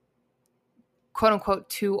 quote unquote,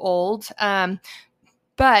 too old.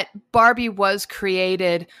 But Barbie was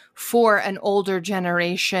created for an older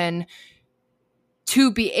generation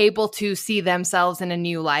to be able to see themselves in a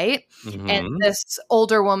new light. And this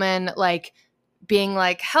older woman, like, being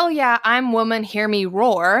like, "Hell yeah, I'm woman, hear me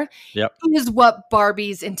roar," is what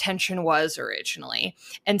Barbie's intention was originally.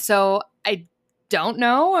 And so I don't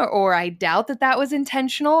know, or I doubt that that was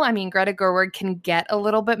intentional. I mean, Greta Gerwig can get a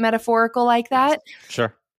little bit metaphorical like that. Yes.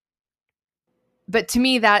 Sure. But to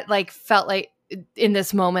me, that like felt like in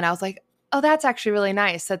this moment, I was like, oh, that's actually really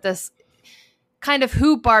nice that this kind of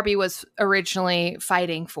who Barbie was originally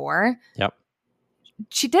fighting for. Yep.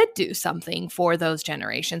 She did do something for those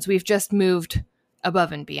generations. We've just moved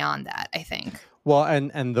above and beyond that, I think. Well,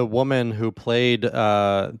 and the woman who played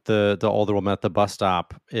the older woman at the bus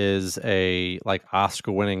stop is a like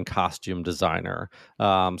Oscar-winning costume designer.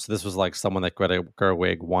 So this was like someone that Greta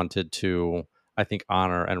Gerwig wanted to, I think,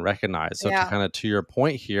 honor and recognize. So Yeah. to kind of to your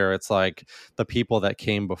point here, it's like the people that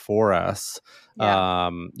came before us,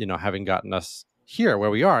 having gotten us here where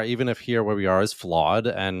we are, even if here where we are is flawed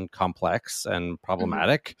and complex and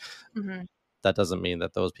problematic. Mm-hmm. That doesn't mean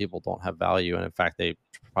that those people don't have value. And in fact, they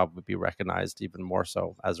probably be recognized even more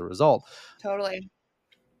so as a result. Totally.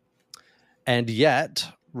 And yet,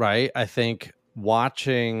 right, I think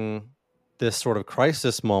watching this sort of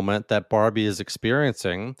crisis moment that Barbie is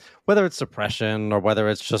experiencing, whether it's depression or whether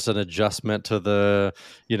it's just an adjustment to the,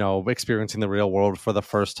 experiencing the real world for the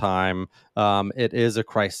first time, it is a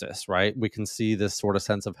crisis, right? We can see this sort of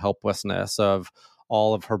sense of helplessness of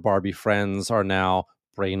all of her Barbie friends are now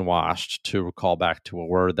brainwashed, to call back to a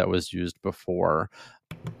word that was used before.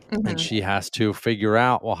 Mm-hmm. And she has to figure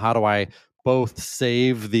out, well, how do I both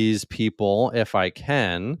save these people if I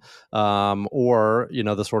can, or,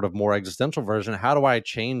 the sort of more existential version, how do I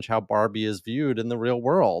change how Barbie is viewed in the real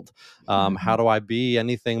world? How do I be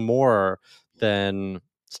anything more than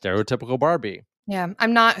stereotypical Barbie? Yeah.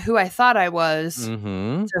 I'm not who I thought I was.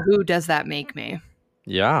 Mm-hmm. So who does that make me?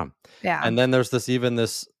 Yeah. Yeah. And then there's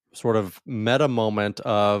this sort of meta moment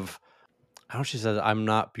of, how she says, I'm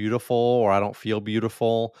not beautiful, or I don't feel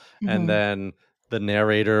beautiful. Mm-hmm. And then the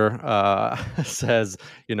narrator says,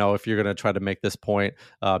 if you're going to try to make this point,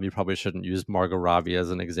 you probably shouldn't use Margot Robbie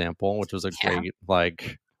as an example, which was a great,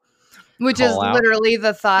 which is call out. literally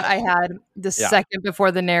the thought I had the second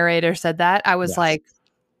before the narrator said that. I was like,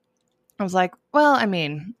 well, I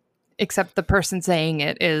mean, except the person saying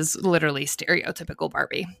it is literally stereotypical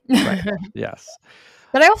Barbie. Right. Yes.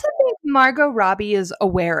 But I also think Margot Robbie is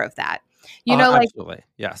aware of that. Absolutely.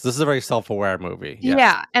 Yes. This is a very self-aware movie. Yes.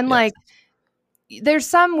 Yeah. And there's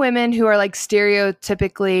some women who are like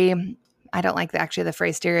stereotypically, I don't like the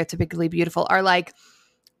phrase stereotypically beautiful, are like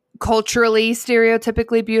culturally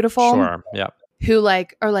stereotypically beautiful. Sure. Yeah. Who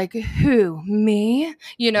are like, who, me?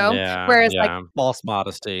 Yeah. Whereas false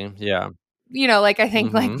modesty. Yeah. I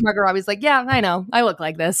think like Margot Robbie's like, yeah, I know, I look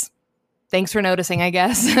like this. Thanks for noticing, I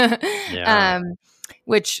guess. Yeah.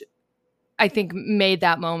 Which I think made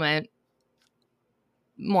that moment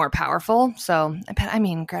more powerful. So, I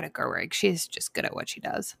mean, Greta Gerwig, she's just good at what she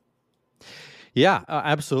does. Yeah,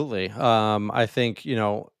 absolutely. I think,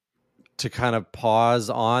 to kind of pause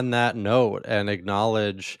on that note and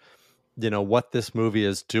acknowledge, what this movie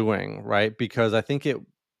is doing, right? Because I think it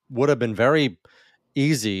would have been very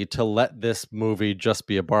easy to let this movie just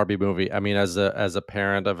be a Barbie movie. I mean, as a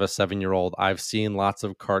parent of a 7-year-old, I've seen lots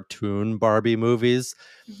of cartoon Barbie movies.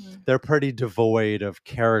 Mm-hmm. They're pretty devoid of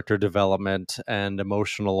character development and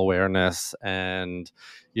emotional awareness, and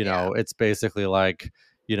it's basically like,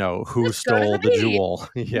 who Just stole the jewel?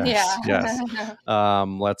 Yes.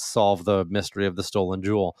 Let's solve the mystery of the stolen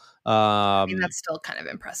jewel. I mean, that's still kind of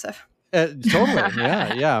impressive. Totally.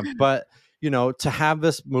 Yeah. But to have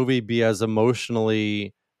this movie be as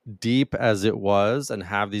emotionally deep as it was and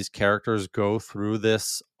have these characters go through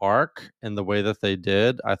this arc in the way that they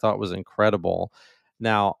did, I thought was incredible.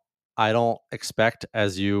 Now, I don't expect,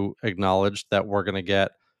 as you acknowledged, that we're going to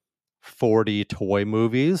get 40 toy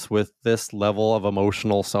movies with this level of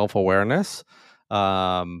emotional self-awareness.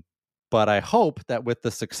 But I hope that with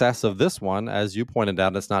the success of this one, as you pointed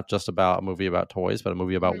out, it's not just about a movie about toys, but a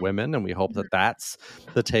movie about women. And we hope that that's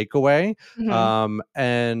the takeaway.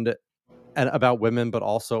 And about women, but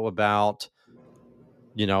also about,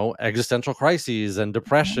 existential crises and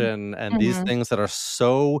depression and these things that are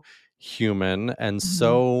so human and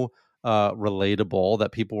so relatable,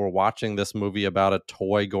 that people were watching this movie about a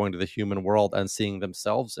toy going to the human world and seeing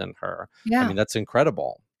themselves in her. Yeah. I mean, that's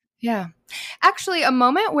incredible. Yeah. Actually, a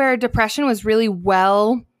moment where depression was really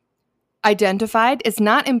well identified is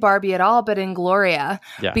not in Barbie at all, but in Gloria.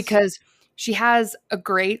 Yes. Because she has a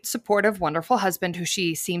great, supportive, wonderful husband who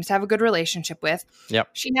she seems to have a good relationship with. Yep.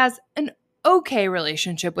 She has an okay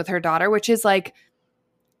relationship with her daughter, which is like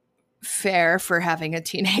fair for having a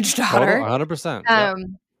teenage daughter. 100%. Yep.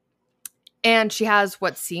 And she has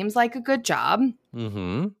what seems like a good job.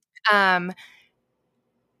 Mm-hmm. And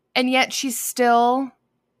yet she's still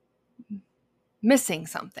missing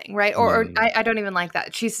something, right? Or I don't even like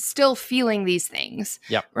that. She's still feeling these things,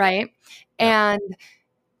 Yep. right? Yep. And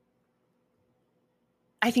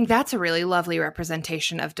I think that's a really lovely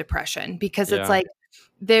representation of depression, because it's like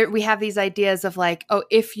we have these ideas of like, oh,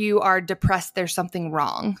 if you are depressed, there's something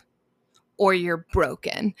wrong or you're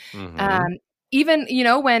broken. Even,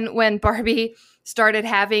 when Barbie started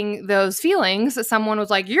having those feelings, someone was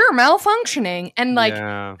like, you're malfunctioning. And like,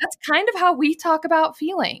 that's kind of how we talk about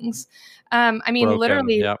feelings. I mean, broken.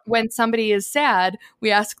 literally, when somebody is sad,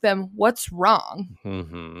 we ask them, what's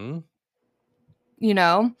wrong?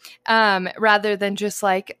 Rather than just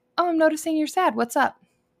like, oh, I'm noticing you're sad. What's up?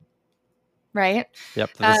 Right?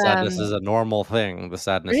 Yep. The sadness is a normal thing. The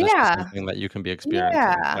sadness is just something that you can be experiencing.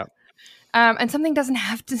 Yep. And something doesn't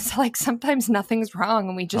have to, like, sometimes nothing's wrong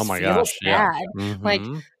and we just feel sad. Like,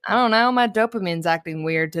 I don't know, my dopamine's acting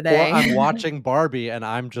weird today. Or I'm watching Barbie and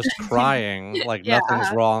I'm just crying. Like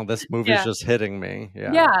nothing's wrong. This movie's just hitting me.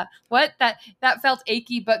 Yeah. What? That felt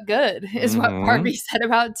achy but good is what Barbie said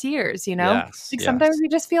about tears, Yes, like sometimes we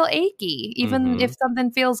just feel achy, even if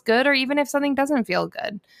something feels good or even if something doesn't feel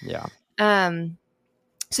good. Yeah.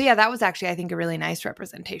 So yeah, that was actually, I think, a really nice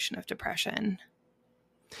representation of depression.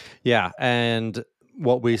 Yeah, and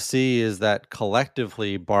what we see is that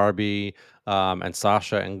collectively Barbie and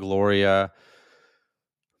Sasha and Gloria,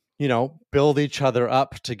 build each other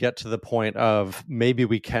up to get to the point of maybe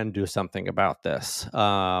we can do something about this.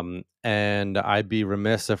 And I'd be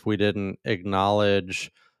remiss if we didn't acknowledge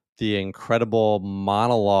the incredible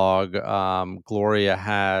monologue Gloria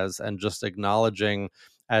has, and just acknowledging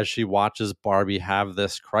as she watches Barbie have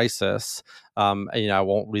this crisis. I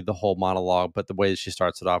won't read the whole monologue, but the way that she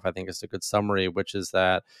starts it off, I think is a good summary, which is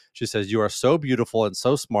that she says, "You are so beautiful and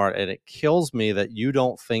so smart, and it kills me that you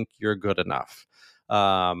don't think you're good enough."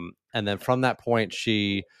 And then from that point,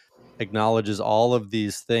 she acknowledges all of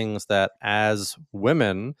these things that as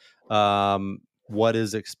women, what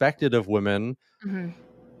is expected of women,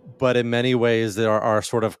 but in many ways there are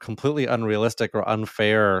sort of completely unrealistic or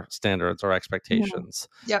unfair standards or expectations.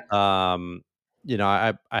 Yep. I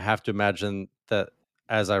have to imagine that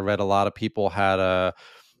as I read, a lot of people had a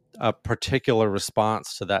particular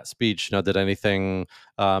response to that speech. Did anything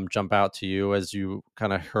jump out to you as you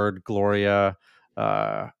kind of heard Gloria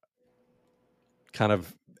kind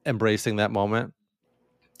of embracing that moment?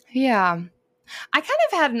 Yeah. I kind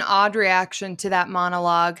of had an odd reaction to that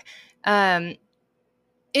monologue,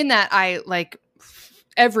 in that I, like,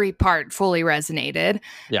 every part fully resonated.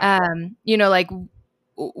 Like,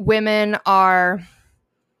 women are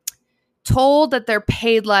told that they're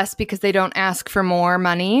paid less because they don't ask for more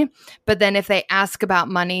money, but then if they ask about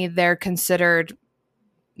money, they're considered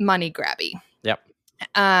money grabby. Yep.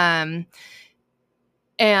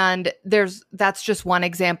 And that's just one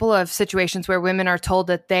example of situations where women are told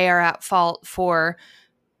that they are at fault for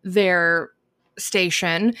their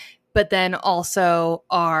station, but then also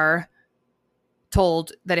are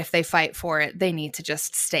told that if they fight for it, they need to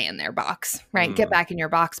just stay in their box, right? Get back in your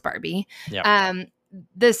box, Barbie. Yep.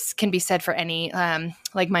 This can be said for any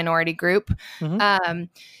like minority group. So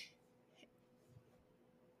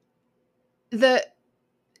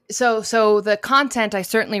the content I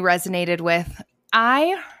certainly resonated with.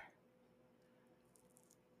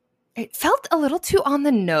 It felt a little too on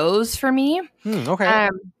the nose for me. Okay.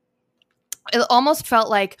 It almost felt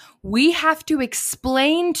like we have to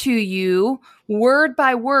explain to you word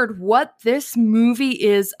by word what this movie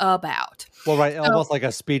is about. Well, right. Almost like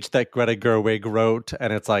a speech that Greta Gerwig wrote.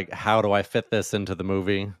 And it's like, how do I fit this into the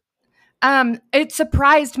movie? It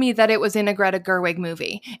surprised me that it was in a Greta Gerwig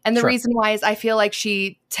movie. And the reason why is I feel like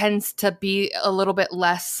she tends to be a little bit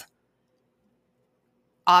less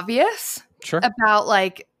obvious about,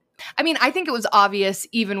 like, I mean, I think it was obvious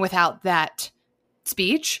even without that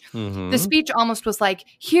speech. The speech almost was like,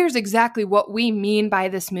 here's exactly what we mean by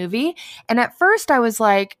this movie. And at first I was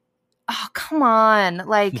like, oh, come on.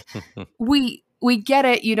 Like, we get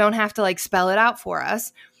it. You don't have to, like, spell it out for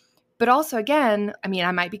us. But also, again, I mean,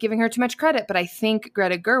 I might be giving her too much credit, but I think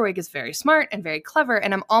Greta Gerwig is very smart and very clever.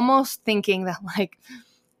 And I'm almost thinking that, like,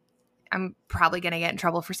 I'm probably going to get in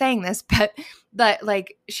trouble for saying this, but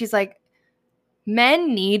like, she's like,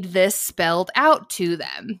 men need this spelled out to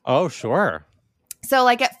them. Oh, sure. So,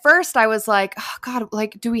 like, at first I was like, oh God,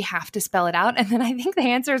 like, do we have to spell it out? And then I think the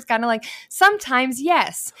answer is kind of like, sometimes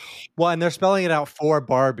yes. Well, and they're spelling it out for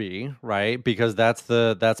Barbie, right? Because that's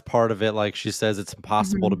part of it. Like she says, it's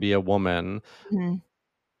impossible to be a woman.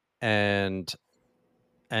 And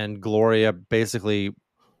Gloria basically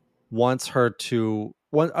wants her to,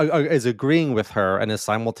 is agreeing with her and is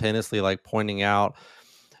simultaneously, like, pointing out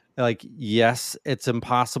like, yes, it's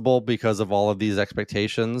impossible because of all of these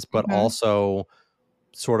expectations, but Mm-hmm. also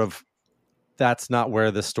sort of that's not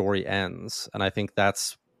where the story ends. And I think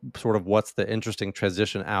that's sort of what's the interesting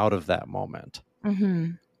transition out of that moment.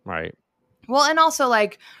 Mm-hmm. Right. Well, and also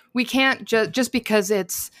like we can't just because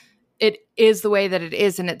it is the way that it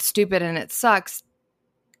is and it's stupid and it sucks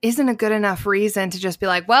isn't a good enough reason to just be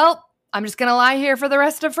like, well, I'm just gonna lie here for the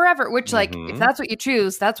rest of forever. Which, like, if Mm-hmm. that's what you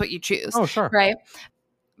choose, that's what you choose, Oh, sure. right?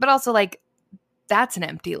 But also, like, that's an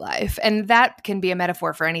empty life, and that can be a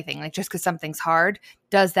metaphor for anything. Like, just because something's hard,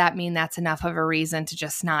 does that mean that's enough of a reason to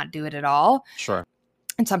just not do it at all? Sure.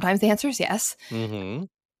 And sometimes the answer is yes. Mm-hmm.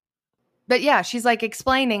 But yeah, she's like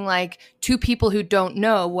explaining, like, to people who don't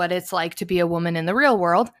know what it's like to be a woman in the real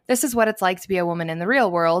world. This is what it's like to be a woman in the real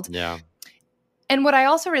world. Yeah. And what I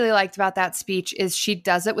also really liked about that speech is she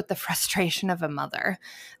does it with the frustration of a mother.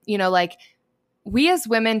 You know, like, we as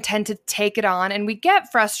women tend to take it on and we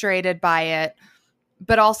get frustrated by it,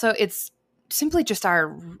 but also it's simply just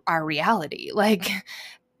our reality. Like,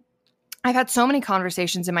 I've had so many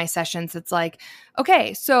conversations in my sessions. It's like,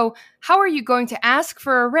 okay, so how are you going to ask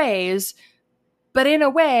for a raise, but in a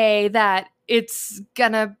way that it's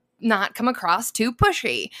gonna not come across too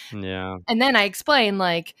pushy? Yeah. And then I explain,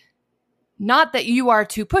 like, not that you are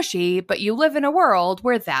too pushy, but you live in a world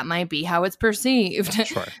where that might be how it's perceived.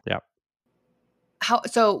 Sure. Yeah.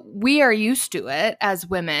 So we are used to it as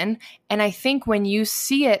women. And I think when you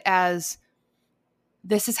see it as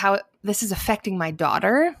this is affecting my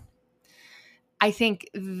daughter, I think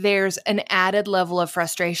there's an added level of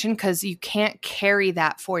frustration because you can't carry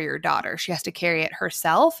that for your daughter. She has to carry it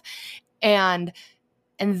herself. And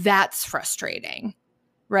that's frustrating,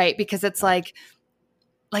 right? Because it's like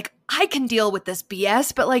I can deal with this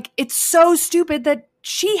BS, but like it's so stupid that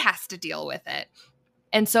she has to deal with it.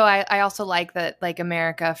 And so I also like that, like,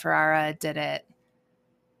 America Ferrara did it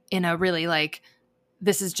in a really, like,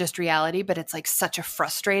 this is just reality, but it's like such a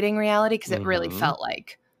frustrating reality because it really felt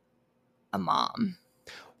like a mom.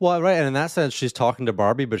 Well, right. And in that sense, she's talking to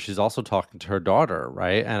Barbie, but she's also talking to her daughter,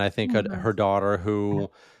 right? And I think her daughter, who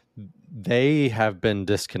they have been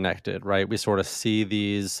disconnected, right? We sort of see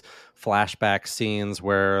these flashback scenes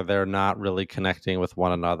where they're not really connecting with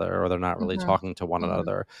one another or they're not really talking to one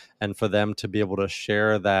another. And for them to be able to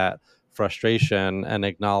share that frustration and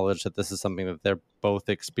acknowledge that this is something that they're both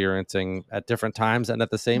experiencing at different times and at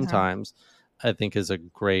the same times, I think is a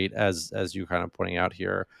great, as you kind of pointing out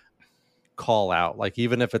here, call out. Like,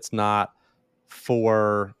 even if it's not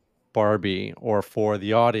for Barbie or for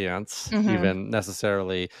the audience even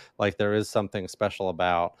necessarily, like, there is something special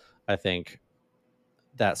about, I think,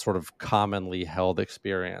 that sort of commonly held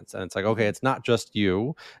experience. And it's like, okay, it's not just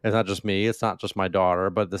you, it's not just me, it's not just my daughter,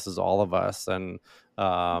 but this is all of us. And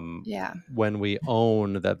when we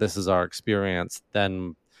own that this is our experience,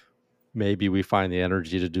 then maybe we find the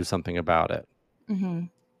energy to do something about it.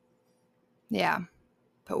 Yeah.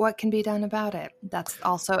 But what can be done about it? That's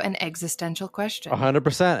also an existential question.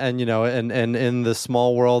 100%. And, you know, and in the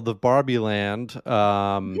small world of Barbie land,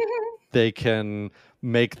 they can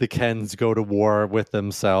make the Kens go to war with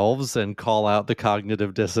themselves and call out the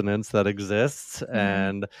cognitive dissonance that exists.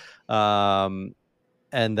 And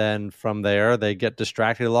then from there, they get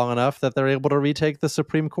distracted long enough that they're able to retake the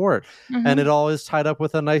Supreme Court. And it all is tied up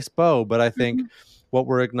with a nice bow. But I think what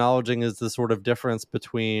we're acknowledging is the sort of difference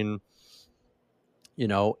between, you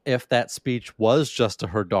know, if that speech was just to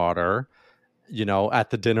her daughter, you know, at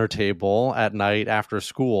the dinner table at night after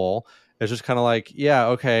school, it's just kind of like, yeah,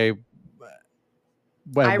 okay,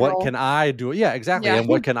 what can I do? Yeah, exactly. Yeah. And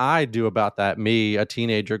what can I do about that? Me, a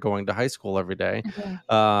teenager going to high school every day.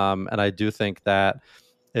 And I do think that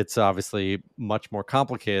it's obviously much more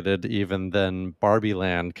complicated even than Barbie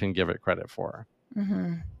Land can give it credit for.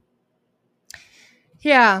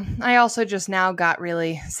 Yeah, I also just now got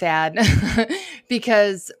really sad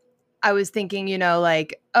because I was thinking, you know,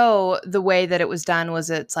 like, oh, the way that it was done was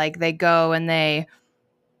it's like they go and they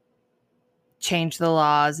change the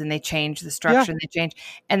laws and they change the structure and they change.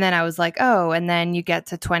 And then I was like, oh, and then you get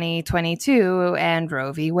to 2022 and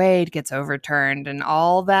Roe v. Wade gets overturned and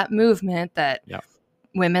all that movement that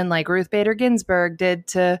women like Ruth Bader Ginsburg did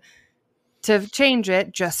to change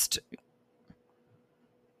it just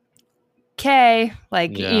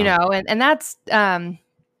like, you know, and that's I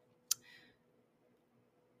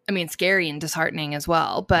mean, scary and disheartening as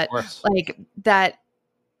well, but like that,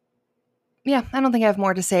 I don't think I have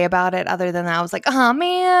more to say about it other than that. I was like, oh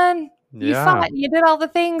man, you fought, you did all the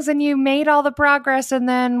things and you made all the progress. And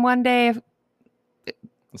then one day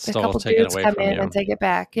a couple dudes come in and take it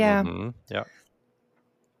back. Yeah.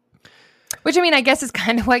 Which, I mean, I guess is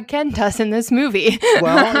kind of what Ken does in this movie.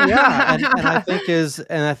 Well, yeah,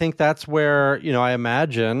 and I think that's where, I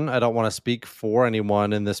imagine, I don't want to speak for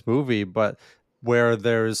anyone in this movie, but where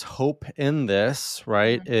there's hope in this,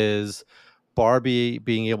 right, is Barbie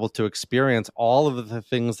being able to experience all of the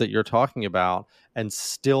things that you're talking about and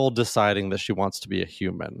still deciding that she wants to be a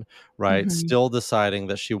human, right? Mm-hmm. Still deciding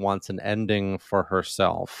that she wants an ending for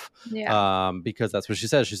herself. Yeah. Because that's what she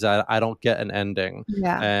says. She said, I don't get an ending.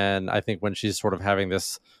 Yeah. And I think when she's sort of having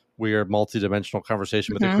this weird multidimensional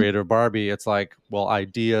conversation with the creator of Barbie, it's like, well,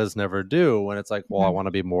 ideas never do. And it's like, well, I want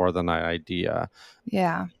to be more than an idea.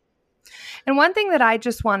 Yeah. And one thing that I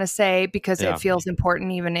just want to say, because it feels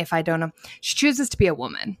important, even if I don't know, she chooses to be a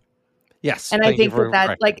woman. Yes. And I think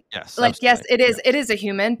that yes, it is a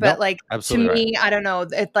human, but to me, I don't know,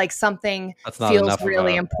 it's like something feels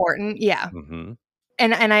really important. Yeah. Mm-hmm.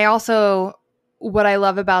 And I also, what I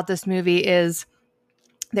love about this movie is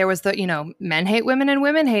there was men hate women and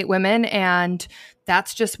women hate women. And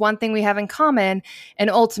that's just one thing we have in common. And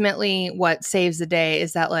ultimately what saves the day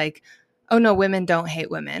is that oh no, women don't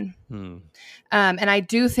hate women. And I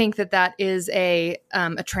do think that is a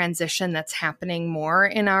transition that's happening more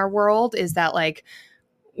in our world, is that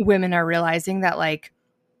women are realizing that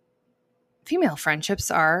female friendships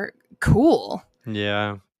are cool.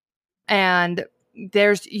 Yeah. And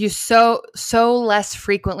you so less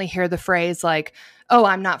frequently hear the phrase oh,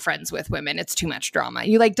 I'm not friends with women, it's too much drama.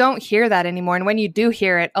 You don't hear that anymore. And when you do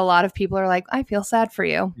hear it, a lot of people are like, I feel sad for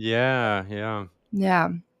you. Yeah.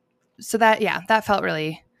 So that felt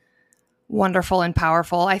really wonderful and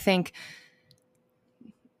powerful. I think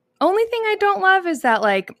only thing I don't love is that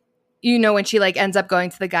when she ends up going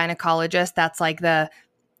to the gynecologist, that's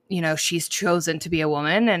she's chosen to be a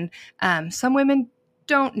woman, and some women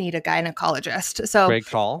don't need a gynecologist. So great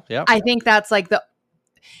call. Yeah. I think that's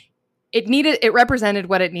it represented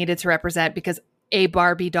what it needed to represent, because a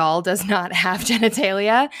Barbie doll does not have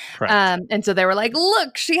genitalia. And so they were like,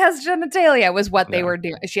 look, she has genitalia, was what they were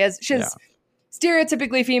doing. She has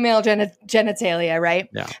stereotypically female genitalia, right?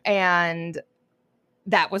 Yeah. And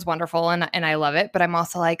that was wonderful, and I love it. But I'm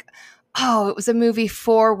also like, oh, it was a movie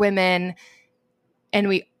for women, and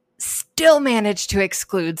we still managed to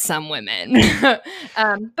exclude some women.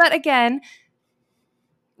 But again,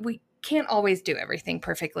 we can't always do everything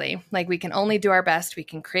perfectly. We can only do our best. We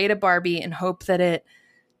can create a Barbie and hope that it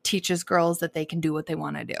teaches girls that they can do what they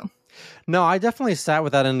want to do. No, I definitely sat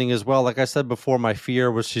with that ending as well. Like I said before, my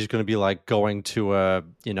fear was she's going to be going to a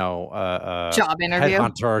job interview,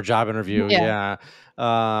 headhunter or job interview. Yeah.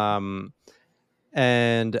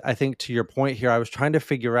 And I think to your point here, I was trying to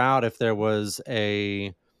figure out if there was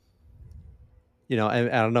and I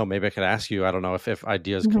don't know, maybe I could ask you, I don't know if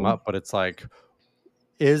ideas come up, but it's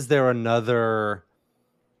is there another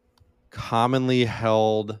commonly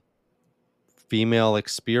held female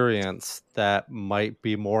experience that might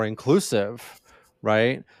be more inclusive,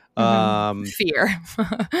 right? Fear.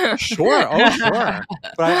 Sure. Oh, sure.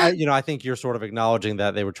 But I think you're sort of acknowledging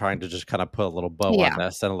that they were trying to just kind of put a little bow on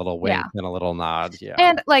this, and a little wink and a little nod. Yeah.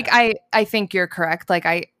 And I think you're correct.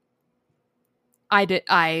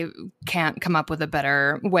 I can't come up with a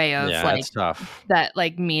better way of it's tough. that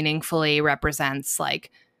meaningfully represents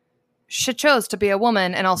she chose to be a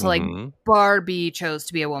woman, and also Barbie chose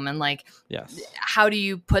to be a woman. Yes. How do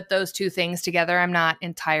you put those two things together? I'm not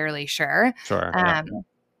entirely sure. Sure.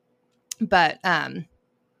 But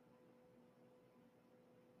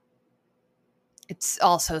it's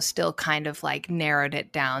also still kind of narrowed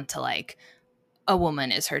it down to a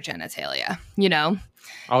woman is her genitalia,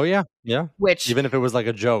 Oh yeah. Yeah. Which, even if it was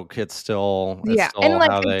a joke, it's still and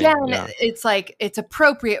it's it's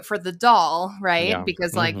appropriate for the doll, right? Yeah.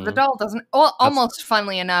 Because the doll doesn't, almost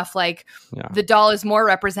funnily enough, the doll is more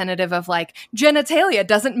representative of genitalia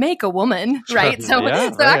doesn't make a woman, right? So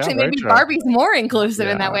actually maybe Barbie's more inclusive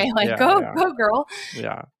in that way. Go girl.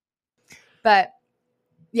 Yeah. But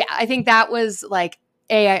yeah, I think that was I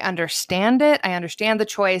understand it. I understand the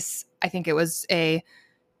choice. I think it was a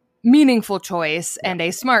meaningful choice and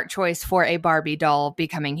a smart choice for a Barbie doll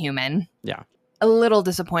becoming human. Yeah. A little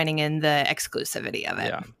disappointing in the exclusivity of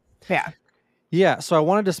it. Yeah. So I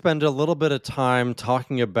wanted to spend a little bit of time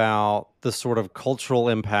talking about the sort of cultural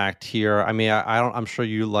impact here. I mean, I'm sure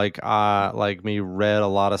you like me read a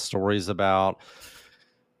lot of stories about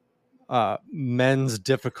men's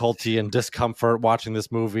difficulty and discomfort watching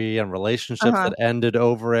this movie, and relationships that ended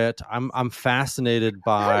over it. I'm fascinated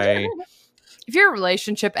by. If your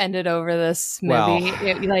relationship ended over this movie,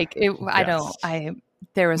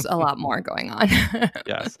 there was a lot more going on.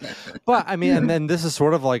 Yes. But I mean, and then this is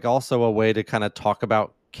sort of also a way to kind of talk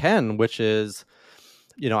about Ken, which is,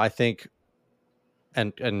 I think,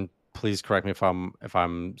 and please correct me if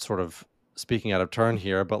I'm sort of speaking out of turn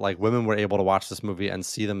here, but like women were able to watch this movie and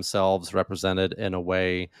see themselves represented in a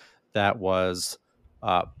way that was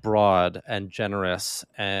broad and generous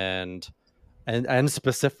and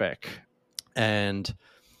specific. And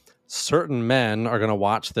certain men are going to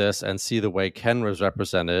watch this and see the way Ken was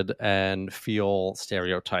represented and feel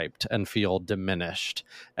stereotyped and feel diminished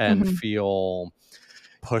and feel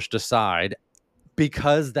pushed aside,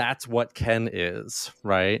 because that's what Ken is,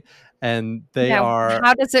 right? And they are.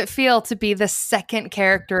 How does it feel to be the second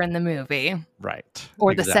character in the movie? Right.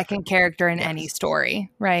 Or the second character in any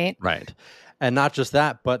story, right? Right. And not just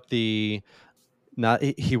that, but he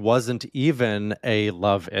wasn't even a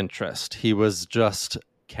love interest. He was just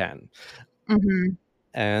Ken.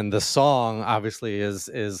 And the song obviously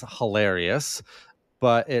is hilarious,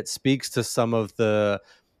 but it speaks to some of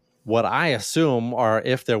what I assume are,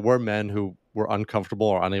 if there were men who were uncomfortable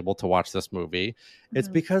or unable to watch this movie, it's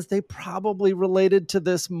because they probably related to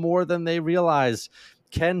this more than they realized.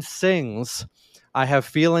 Ken sings, "I have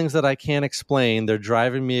feelings that I can't explain. They're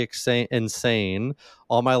driving me insane.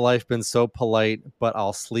 All my life been so polite, but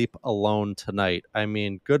I'll sleep alone tonight." I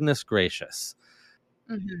mean, goodness gracious.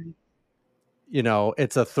 You know,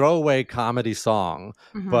 it's a throwaway comedy song,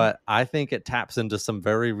 but I think it taps into some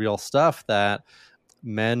very real stuff that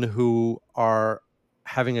men who are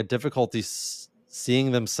having a difficulty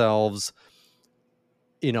seeing themselves,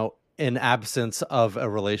 you know, in absence of a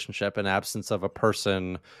relationship, in absence of a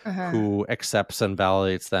person who accepts and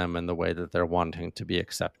validates them in the way that they're wanting to be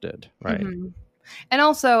accepted, right? And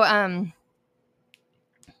also, I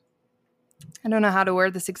don't know how to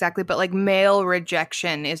word this exactly, but like male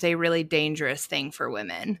rejection is a really dangerous thing for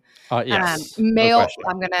women. Yes. Male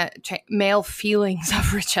feelings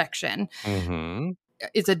of rejection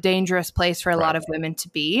is a dangerous place for a lot of women to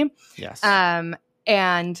be. Yes.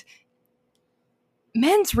 And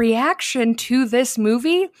men's reaction to this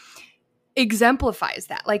movie exemplifies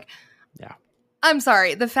that. Like, I'm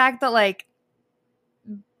sorry, the fact that like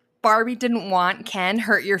Barbie didn't want Ken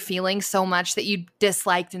hurt your feelings so much that you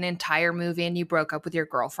disliked an entire movie and you broke up with your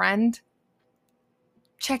girlfriend.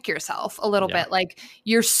 Check yourself a little bit. Like,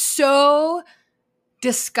 you're so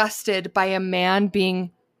disgusted by a man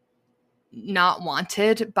being not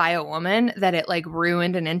wanted by a woman that it like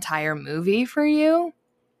ruined an entire movie for you.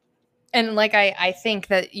 And like, I think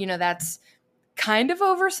that, you know, that's kind of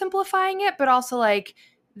oversimplifying it, but also like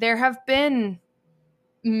there have been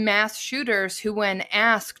mass shooters who, when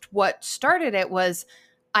asked what started it, was,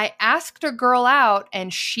 I asked a girl out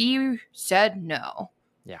and she said no.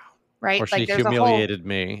 Yeah. Right. Or she humiliated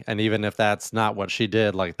me. And even if that's not what she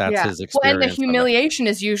did, like that's his experience. Well, and the humiliation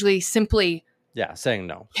is usually simply saying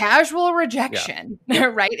no. Casual rejection.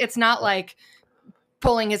 Right. It's not like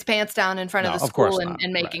pulling his pants down in front of the school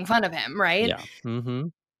and making fun of him. Right. Yeah.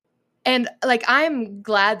 And like, I'm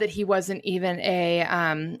glad that he wasn't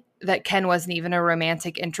even that Ken wasn't even a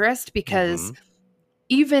romantic interest, because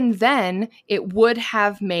even then it would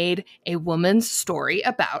have made a woman's story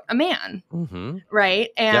about a man. Right.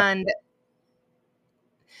 And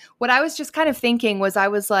what I was just kind of thinking was, I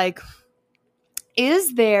was like,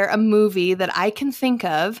 is there a movie that I can think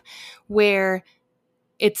of where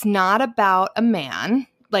it's not about a man,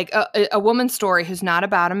 like a woman's story who's not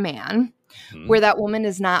about a man, where that woman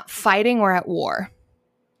is not fighting or at war?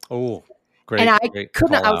 Oh, great. And I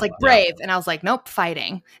couldn't, I was like, Brave. And I was like, nope,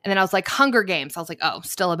 fighting. And then I was like, Hunger Games. I was like, oh,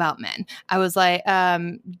 still about men. I was like,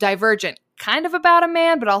 Divergent, kind of about a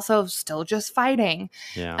man, but also still just fighting.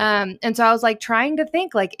 And so I was like trying to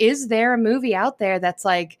think, like, is there a movie out there that's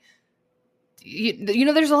like, you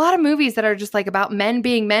know, there's a lot of movies that are just like about men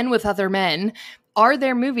being men with other men. Are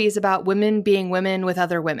there movies about women being women with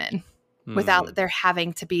other women without there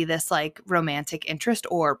having to be this like romantic interest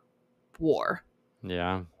or war?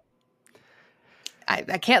 Yeah.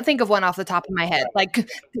 I can't think of one off the top of my head. Like,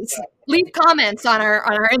 leave comments on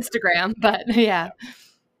our Instagram, but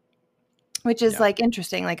which is like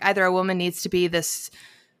interesting. Like, either a woman needs to be this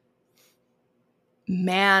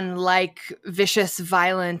man-like, vicious,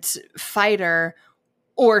 violent fighter,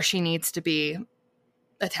 or she needs to be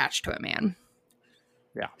attached to a man.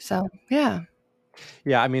 Yeah. So, yeah.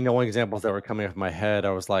 Yeah, I mean, the only examples that were coming up in my head,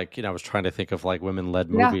 I was like, you know, I was trying to think of like women-led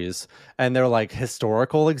movies, and they're like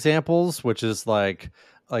historical examples, which is like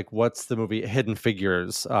what's the movie Hidden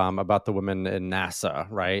Figures about the women in NASA,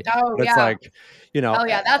 right? Oh, but it's like, you know, oh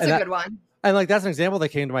yeah, that's a good one. And like that's an example that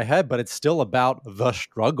came to my head, but it's still about the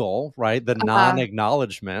struggle, right? The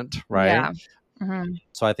non-acknowledgement, right? Yeah.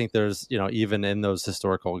 So I think there's, you know, even in those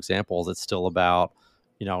historical examples, it's still about,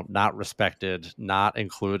 you know, not respected, not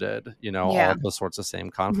included, you know, all those sorts of same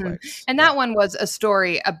conflicts. And that one was a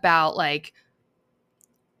story about like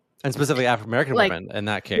And specifically African-American like, women in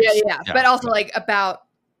that case. Yeah. But also like about,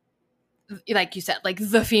 like you said, like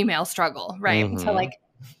the female struggle, right? Mm-hmm. So like,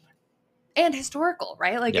 and historical,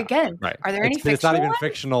 right? Like, Yeah, again, right. are there any fictional It's not even ones?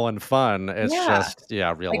 fictional and fun. It's just,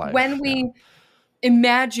 real like life. when we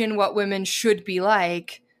imagine what women should be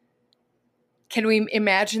like, can we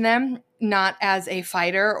imagine them not as a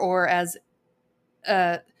fighter or as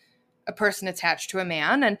a person attached to a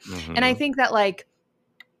man? And I think that, like,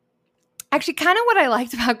 actually kind of what I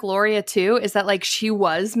liked about Gloria too is that, like, she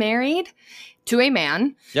was married to a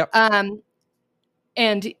man. Yep.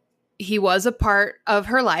 And he was a part of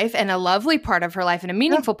her life, and a lovely part of her life, and a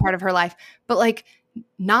meaningful part of her life, but like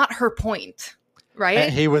not her point, right?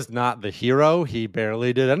 And he was not the hero. He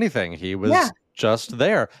barely did anything. He was just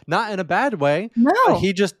there. Not in a bad way. No.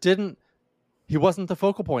 He just didn't. He wasn't the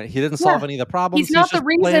focal point. He didn't solve any of the problems. He's not the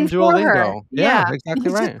reason for her. Yeah, exactly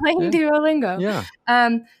He's right. just playing Duolingo. Yeah.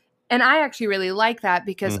 And I actually really like that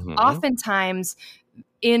because oftentimes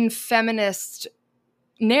in feminist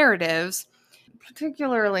narratives,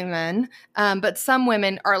 particularly men, but some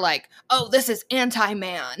women are like, oh, this is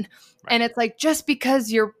anti-man. Right. And it's like, just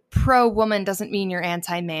because you're pro-woman doesn't mean you're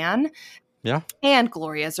anti-man. Yeah. And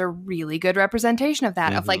Gloria's a really good representation of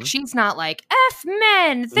that. Of like, she's not like, F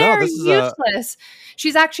men, they're useless.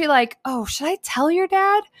 She's actually like, oh, should I tell your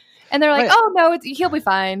dad? And they're like, oh, no, he'll be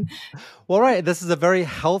fine. Well, right. This is a very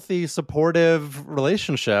healthy, supportive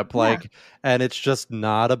relationship. Like, and it's just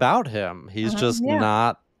not about him. He's just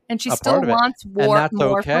not. And she still wants more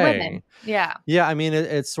for women. Yeah. Yeah. I mean,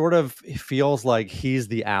 it sort of feels like he's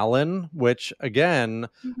the Alan, which, again,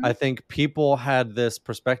 I think people had this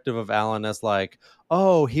perspective of Alan as like,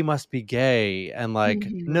 oh, he must be gay. And like,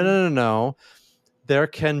 no. There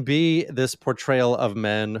can be this portrayal of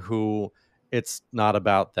men who it's not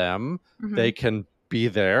about them. They can be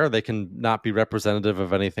there. They can not be representative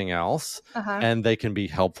of anything else. And they can be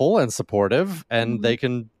helpful and supportive. And they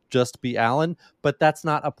can just be Alan, but that's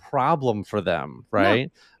not a problem for them,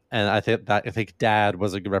 right? No. And I think Dad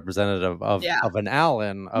was a good representative of an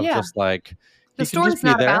Alan, of just like, the story's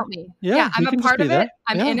not about me. I'm a part of it.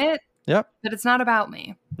 I'm in it. Yep. But it's not about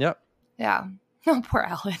me. Yep. Yeah. Oh, poor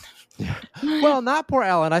Alan. Yeah. Well, not poor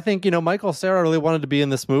Alan. I think, Michael Cera really wanted to be in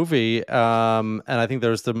this movie. And I think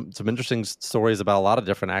there's some interesting stories about a lot of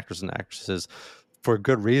different actors and actresses for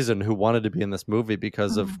good reason who wanted to be in this movie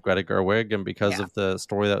because of Greta Gerwig and because of the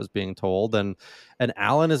story that was being told. And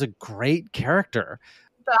Alan is a great character.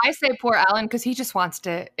 But I say poor Alan because he just wants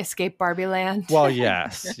to escape Barbie land. Well,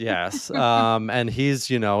 yes. And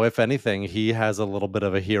he's, if anything, he has a little bit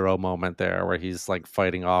of a hero moment there where he's like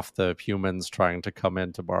fighting off the humans trying to come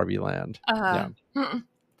into Barbie land.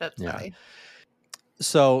 That's funny.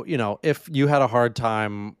 So, if you had a hard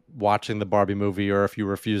time watching the Barbie movie or if you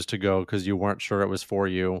refused to go because you weren't sure it was for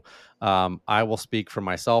you, I will speak for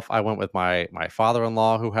myself. I went with my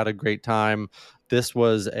father-in-law who had a great time. This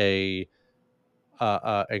was a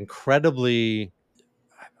incredibly,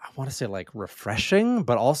 I want to say like refreshing,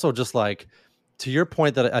 but also just like to your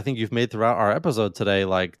point that I think you've made throughout our episode today,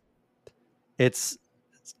 like it's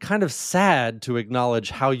kind of sad to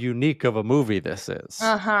acknowledge how unique of a movie this is.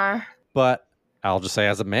 But I'll just say,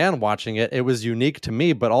 as a man watching it, it was unique to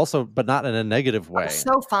me, but not in a negative way.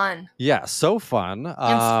 So fun. Yeah, so fun.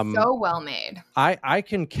 And so well made. I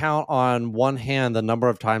can count on one hand the number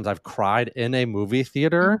of times I've cried in a movie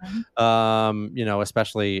theater.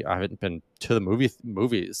 Especially I haven't been to the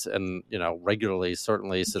movies and regularly,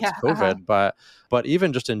 certainly since COVID, but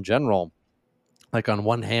even just in general, like on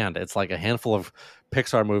one hand, it's like a handful of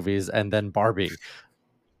Pixar movies and then Barbie.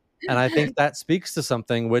 And I think that speaks to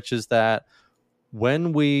something, which is that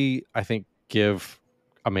when we, I think, give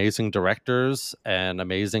amazing directors and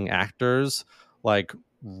amazing actors like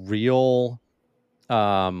real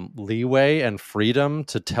leeway and freedom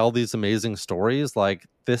to tell these amazing stories, like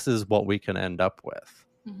this is what we can end up with.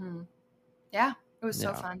 Yeah, it was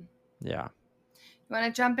so fun. Yeah. You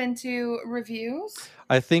want to jump into reviews?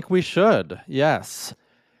 I think we should. Yes.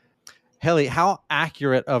 Haley, how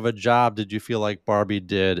accurate of a job did you feel like Barbie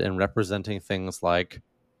did in representing things like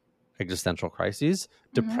existential crises,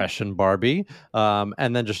 depression Barbie,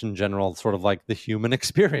 and then just in general, sort of like the human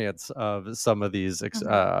experience of some of these.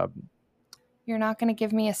 You're not going to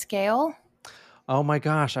give me a scale? Oh my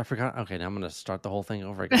gosh, I forgot. Okay, now I'm going to start the whole thing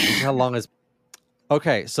over again. How long is...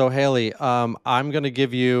 Okay, so Haley, I'm going to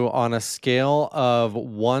give you on a scale of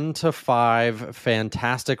 1 to 5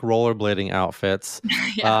 fantastic rollerblading outfits.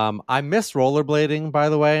 I miss rollerblading, by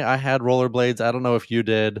the way. I had rollerblades. I don't know if you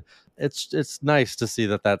did. it's nice to see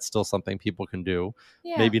that that's still something people can do.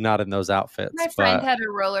 Yeah. Maybe not in those outfits. My friend but had a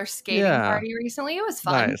roller skating party recently. It was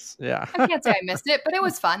fun. Nice. Yeah. I can't say I missed it, but it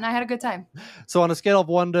was fun. I had a good time. So on a scale of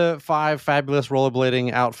 1 to 5 fabulous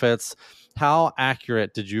rollerblading outfits, how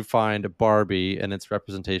accurate did you find Barbie in its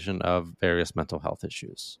representation of various mental health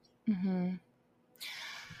issues? Mm-hmm.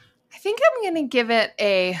 I think I'm going to give it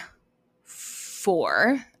a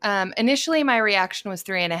 4. Initially, my reaction was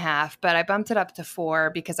 3.5, but I bumped it up to 4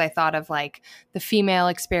 because I thought of like the female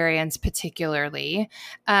experience, particularly,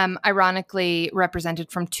 ironically represented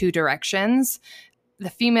from 2 directions. The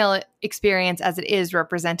female experience as it is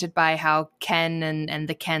represented by how Ken and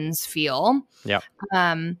the Kens feel. Yeah.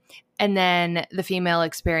 And then the female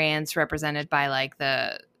experience represented by like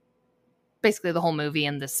basically the whole movie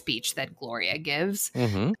and the speech that Gloria gives.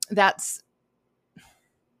 Mm-hmm. That's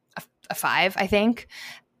a 5, I think.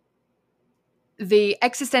 The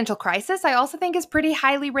existential crisis, I also think, is pretty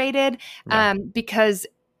highly rated because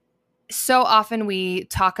so often we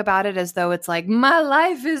talk about it as though it's like, my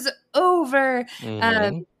life is over.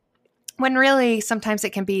 Mm-hmm. When really sometimes it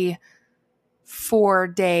can be 4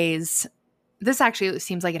 days. This actually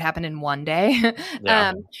seems like it happened in 1 day.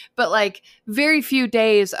 Yeah. But like very few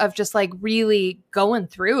days of just like really going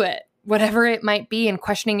through it, whatever it might be, and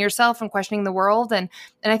questioning yourself and questioning the world. And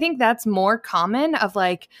I think that's more common of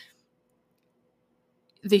like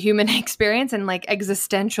the human experience and like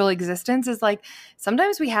existential existence is like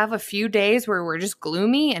sometimes we have a few days where we're just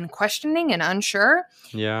gloomy and questioning and unsure.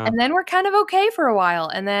 Yeah. And then we're kind of okay for a while.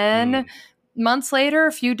 And then months later,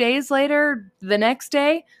 a few days later, the next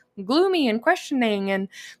day, gloomy and questioning. And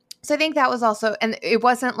so I think that was also, and it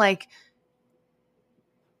wasn't like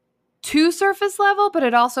too surface level, but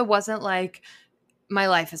it also wasn't like my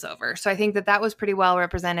life is over. So I think that was pretty well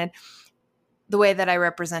represented. The way that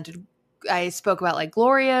I spoke about like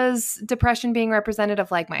Gloria's depression being represented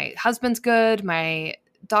of like my husband's good, my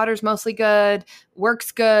daughter's mostly good,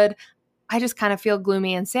 work's good. I just kind of feel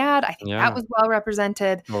gloomy and sad. I think that was well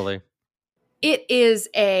represented. Totally. It is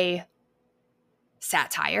a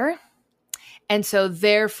satire. And so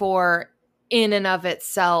therefore, in and of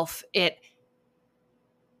itself, it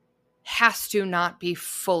has to not be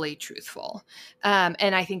fully truthful.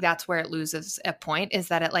 And I think that's where it loses a point, is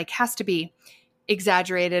that it like has to be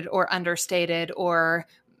exaggerated or understated or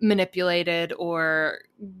manipulated or,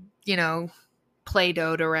 you know,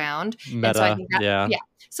 play-dohed around. Meta, and so I think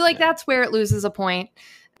so like that's where it loses a point,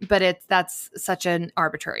 but that's such an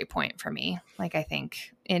arbitrary point for me. Like I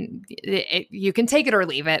think you can take it or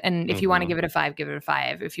leave it, and if you want to give it a 5, give it a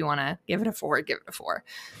 5. If you want to give it a 4, give it a 4.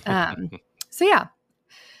 So yeah.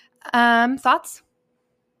 Thoughts?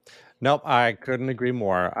 Nope, I couldn't agree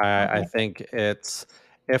more. I think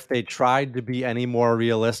if they tried to be any more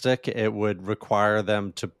realistic, it would require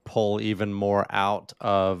them to pull even more out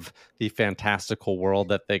of the fantastical world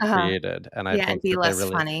that they created. And I think it'd be less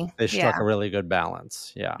funny. They struck a really good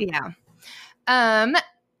balance. Yeah. Yeah.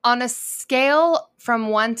 On a scale from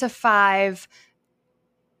 1 to 5,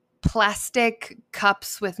 plastic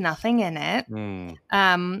cups with nothing in it,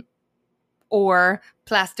 or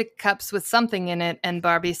plastic cups with something in it, and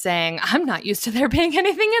Barbie saying, I'm not used to there being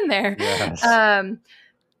anything in there. Yes.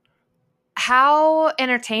 How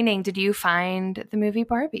entertaining did you find the movie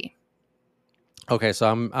Barbie? Okay, so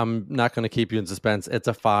I'm not going to keep you in suspense. It's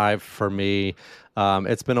a 5 for me.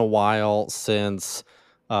 It's been a while since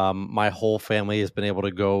my whole family has been able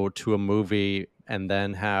to go to a movie and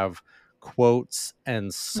then have quotes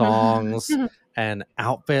and songs and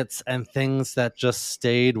outfits and things that just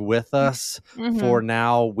stayed with us for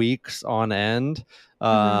now weeks on end.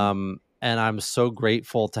 And I'm so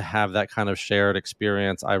grateful to have that kind of shared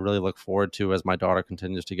experience. I really look forward to, as my daughter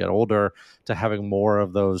continues to get older, to having more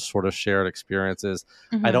of those sort of shared experiences.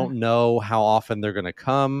 I don't know how often they're going to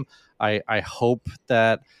come. I hope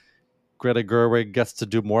that Greta Gerwig gets to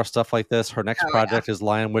do more stuff like this. Her next project is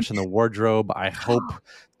Lion, Witch, and the Wardrobe. I hope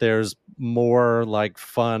there's more like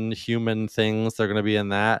fun human things that are going to be in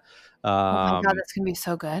that. Oh my God, that's going to be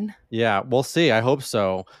so good. Yeah, we'll see. I hope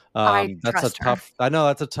so. That's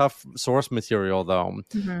a tough source material though.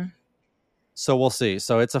 So we'll see.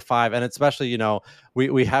 So it's a 5, and especially, you know,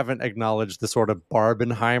 we haven't acknowledged the sort of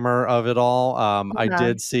Barbenheimer of it all. I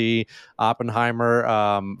did see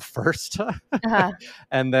Oppenheimer first,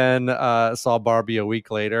 and then saw Barbie a week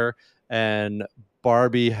later, and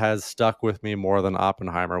Barbie has stuck with me more than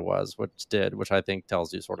Oppenheimer was, which I think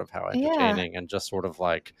tells you sort of how entertaining and just sort of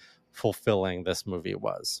like fulfilling this movie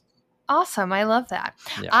was. Awesome. I love that.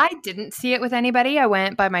 Yeah. I didn't see it with anybody. I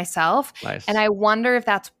went by myself. Nice. And I wonder if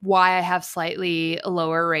that's why I have slightly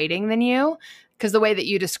lower rating than you. because the way that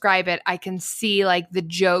you describe it, I can see like the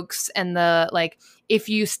jokes and the like, if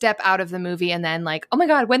you step out of the movie and then like, oh my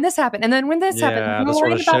God, when this happened, and then when this happened, Yeah, I'm the sort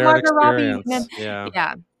worried of about shared Margot Robbie. And then,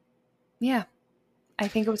 experience. yeah, I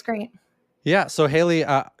think it was great. Yeah. So Haley,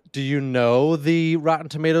 do you know the Rotten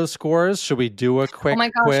Tomatoes scores? Should we do a quick Oh my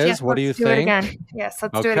gosh, quiz? yes, What do you let's do it think? again. Yes,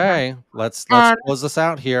 let's do it again. Okay, let's Um, close this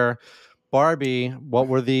out here. Barbie, what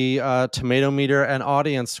were the tomato meter and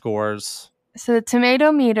audience scores? So the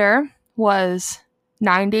tomato meter was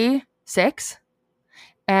 96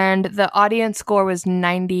 and the audience score was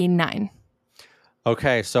 99.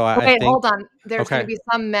 Okay, so I Wait, think hold on. There's going to okay. be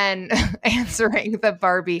some men answering the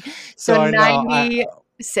Barbie. So So I know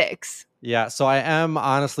 96. yeah, so I am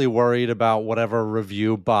honestly worried about whatever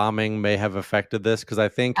review bombing may have affected this because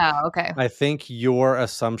Oh, okay. I think your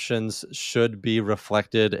assumptions should be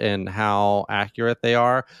reflected in how accurate they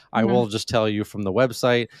are. I Mhm. will just tell you from the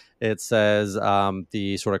website, it says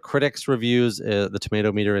the sort of critics reviews, the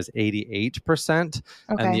tomato meter is 88%,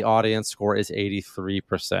 and the Okay. audience score is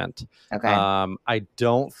 83%. Okay. I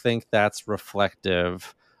don't think that's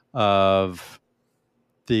reflective of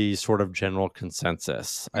the sort of general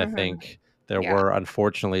consensus. I Mhm. think there Yeah. were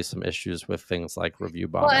unfortunately some issues with things like review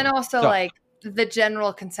Well, and bombing. also So, like the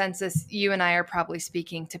general consensus, you and I are probably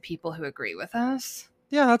speaking to people who agree with us.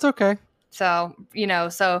 yeah, that's okay. So,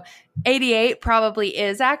 so 88 probably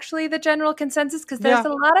is actually the general consensus because there's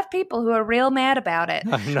Yeah, a lot of people who are real mad about it.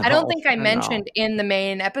 I I don't know. think I I know. mentioned in the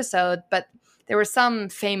main episode, but there was some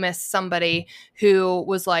famous somebody who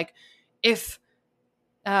was like, if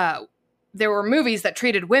there were movies that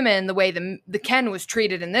treated women the way the Ken was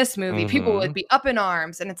treated in this movie, people would Mhm. be up in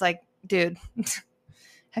arms. And it's like, dude,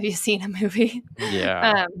 have you seen a movie?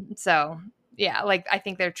 Yeah. So yeah, like I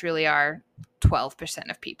think there truly are 12%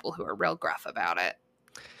 of people who are real gruff about it.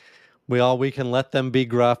 We can let them be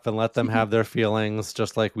gruff and let them have their feelings,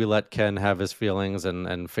 just like we let Ken have his feelings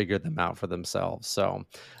and figure them out for themselves. So,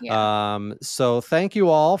 Yeah. so thank you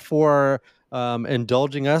all for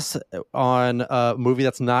indulging us on a movie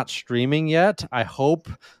that's not streaming yet. I hope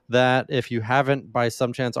that if you haven't, by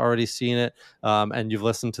some chance, already seen it, and you've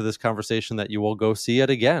listened to this conversation, that you will go see it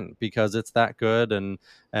again because it's that good, and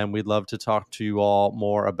we'd love to talk to you all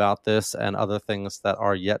more about this and other things that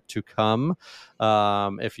are yet to come.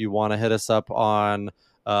 If you want to hit us up on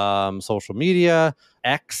social media,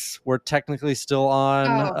 X, we're technically still on.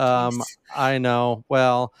 Oh, jeez. I know.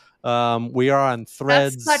 Well, we are on That's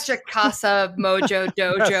Threads. such a Casa Mojo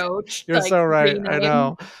Yes, Dojo you're like so right. I rename.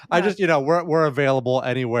 know. I just, we're available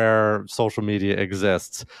anywhere social media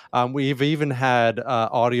exists. We've even had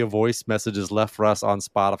audio voice messages left for us on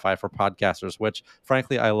Spotify for podcasters, which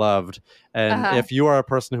frankly I loved. And Uh-huh. if you are a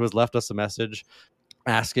person who has left us a message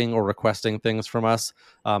asking or requesting things from us,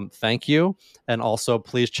 thank you. And also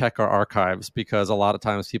please check our archives because a lot of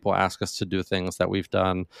times people ask us to do things that we've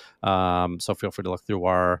done. So feel free to look through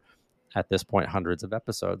our, at this point, hundreds of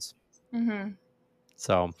episodes. Mm-hmm.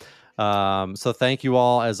 So so thank you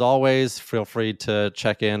all. As always, feel free to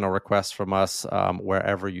check in or request from us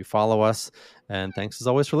wherever you follow us. And thanks as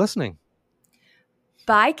always for listening.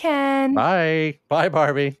 Bye, Ken. Bye. Bye,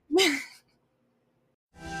 Barbie.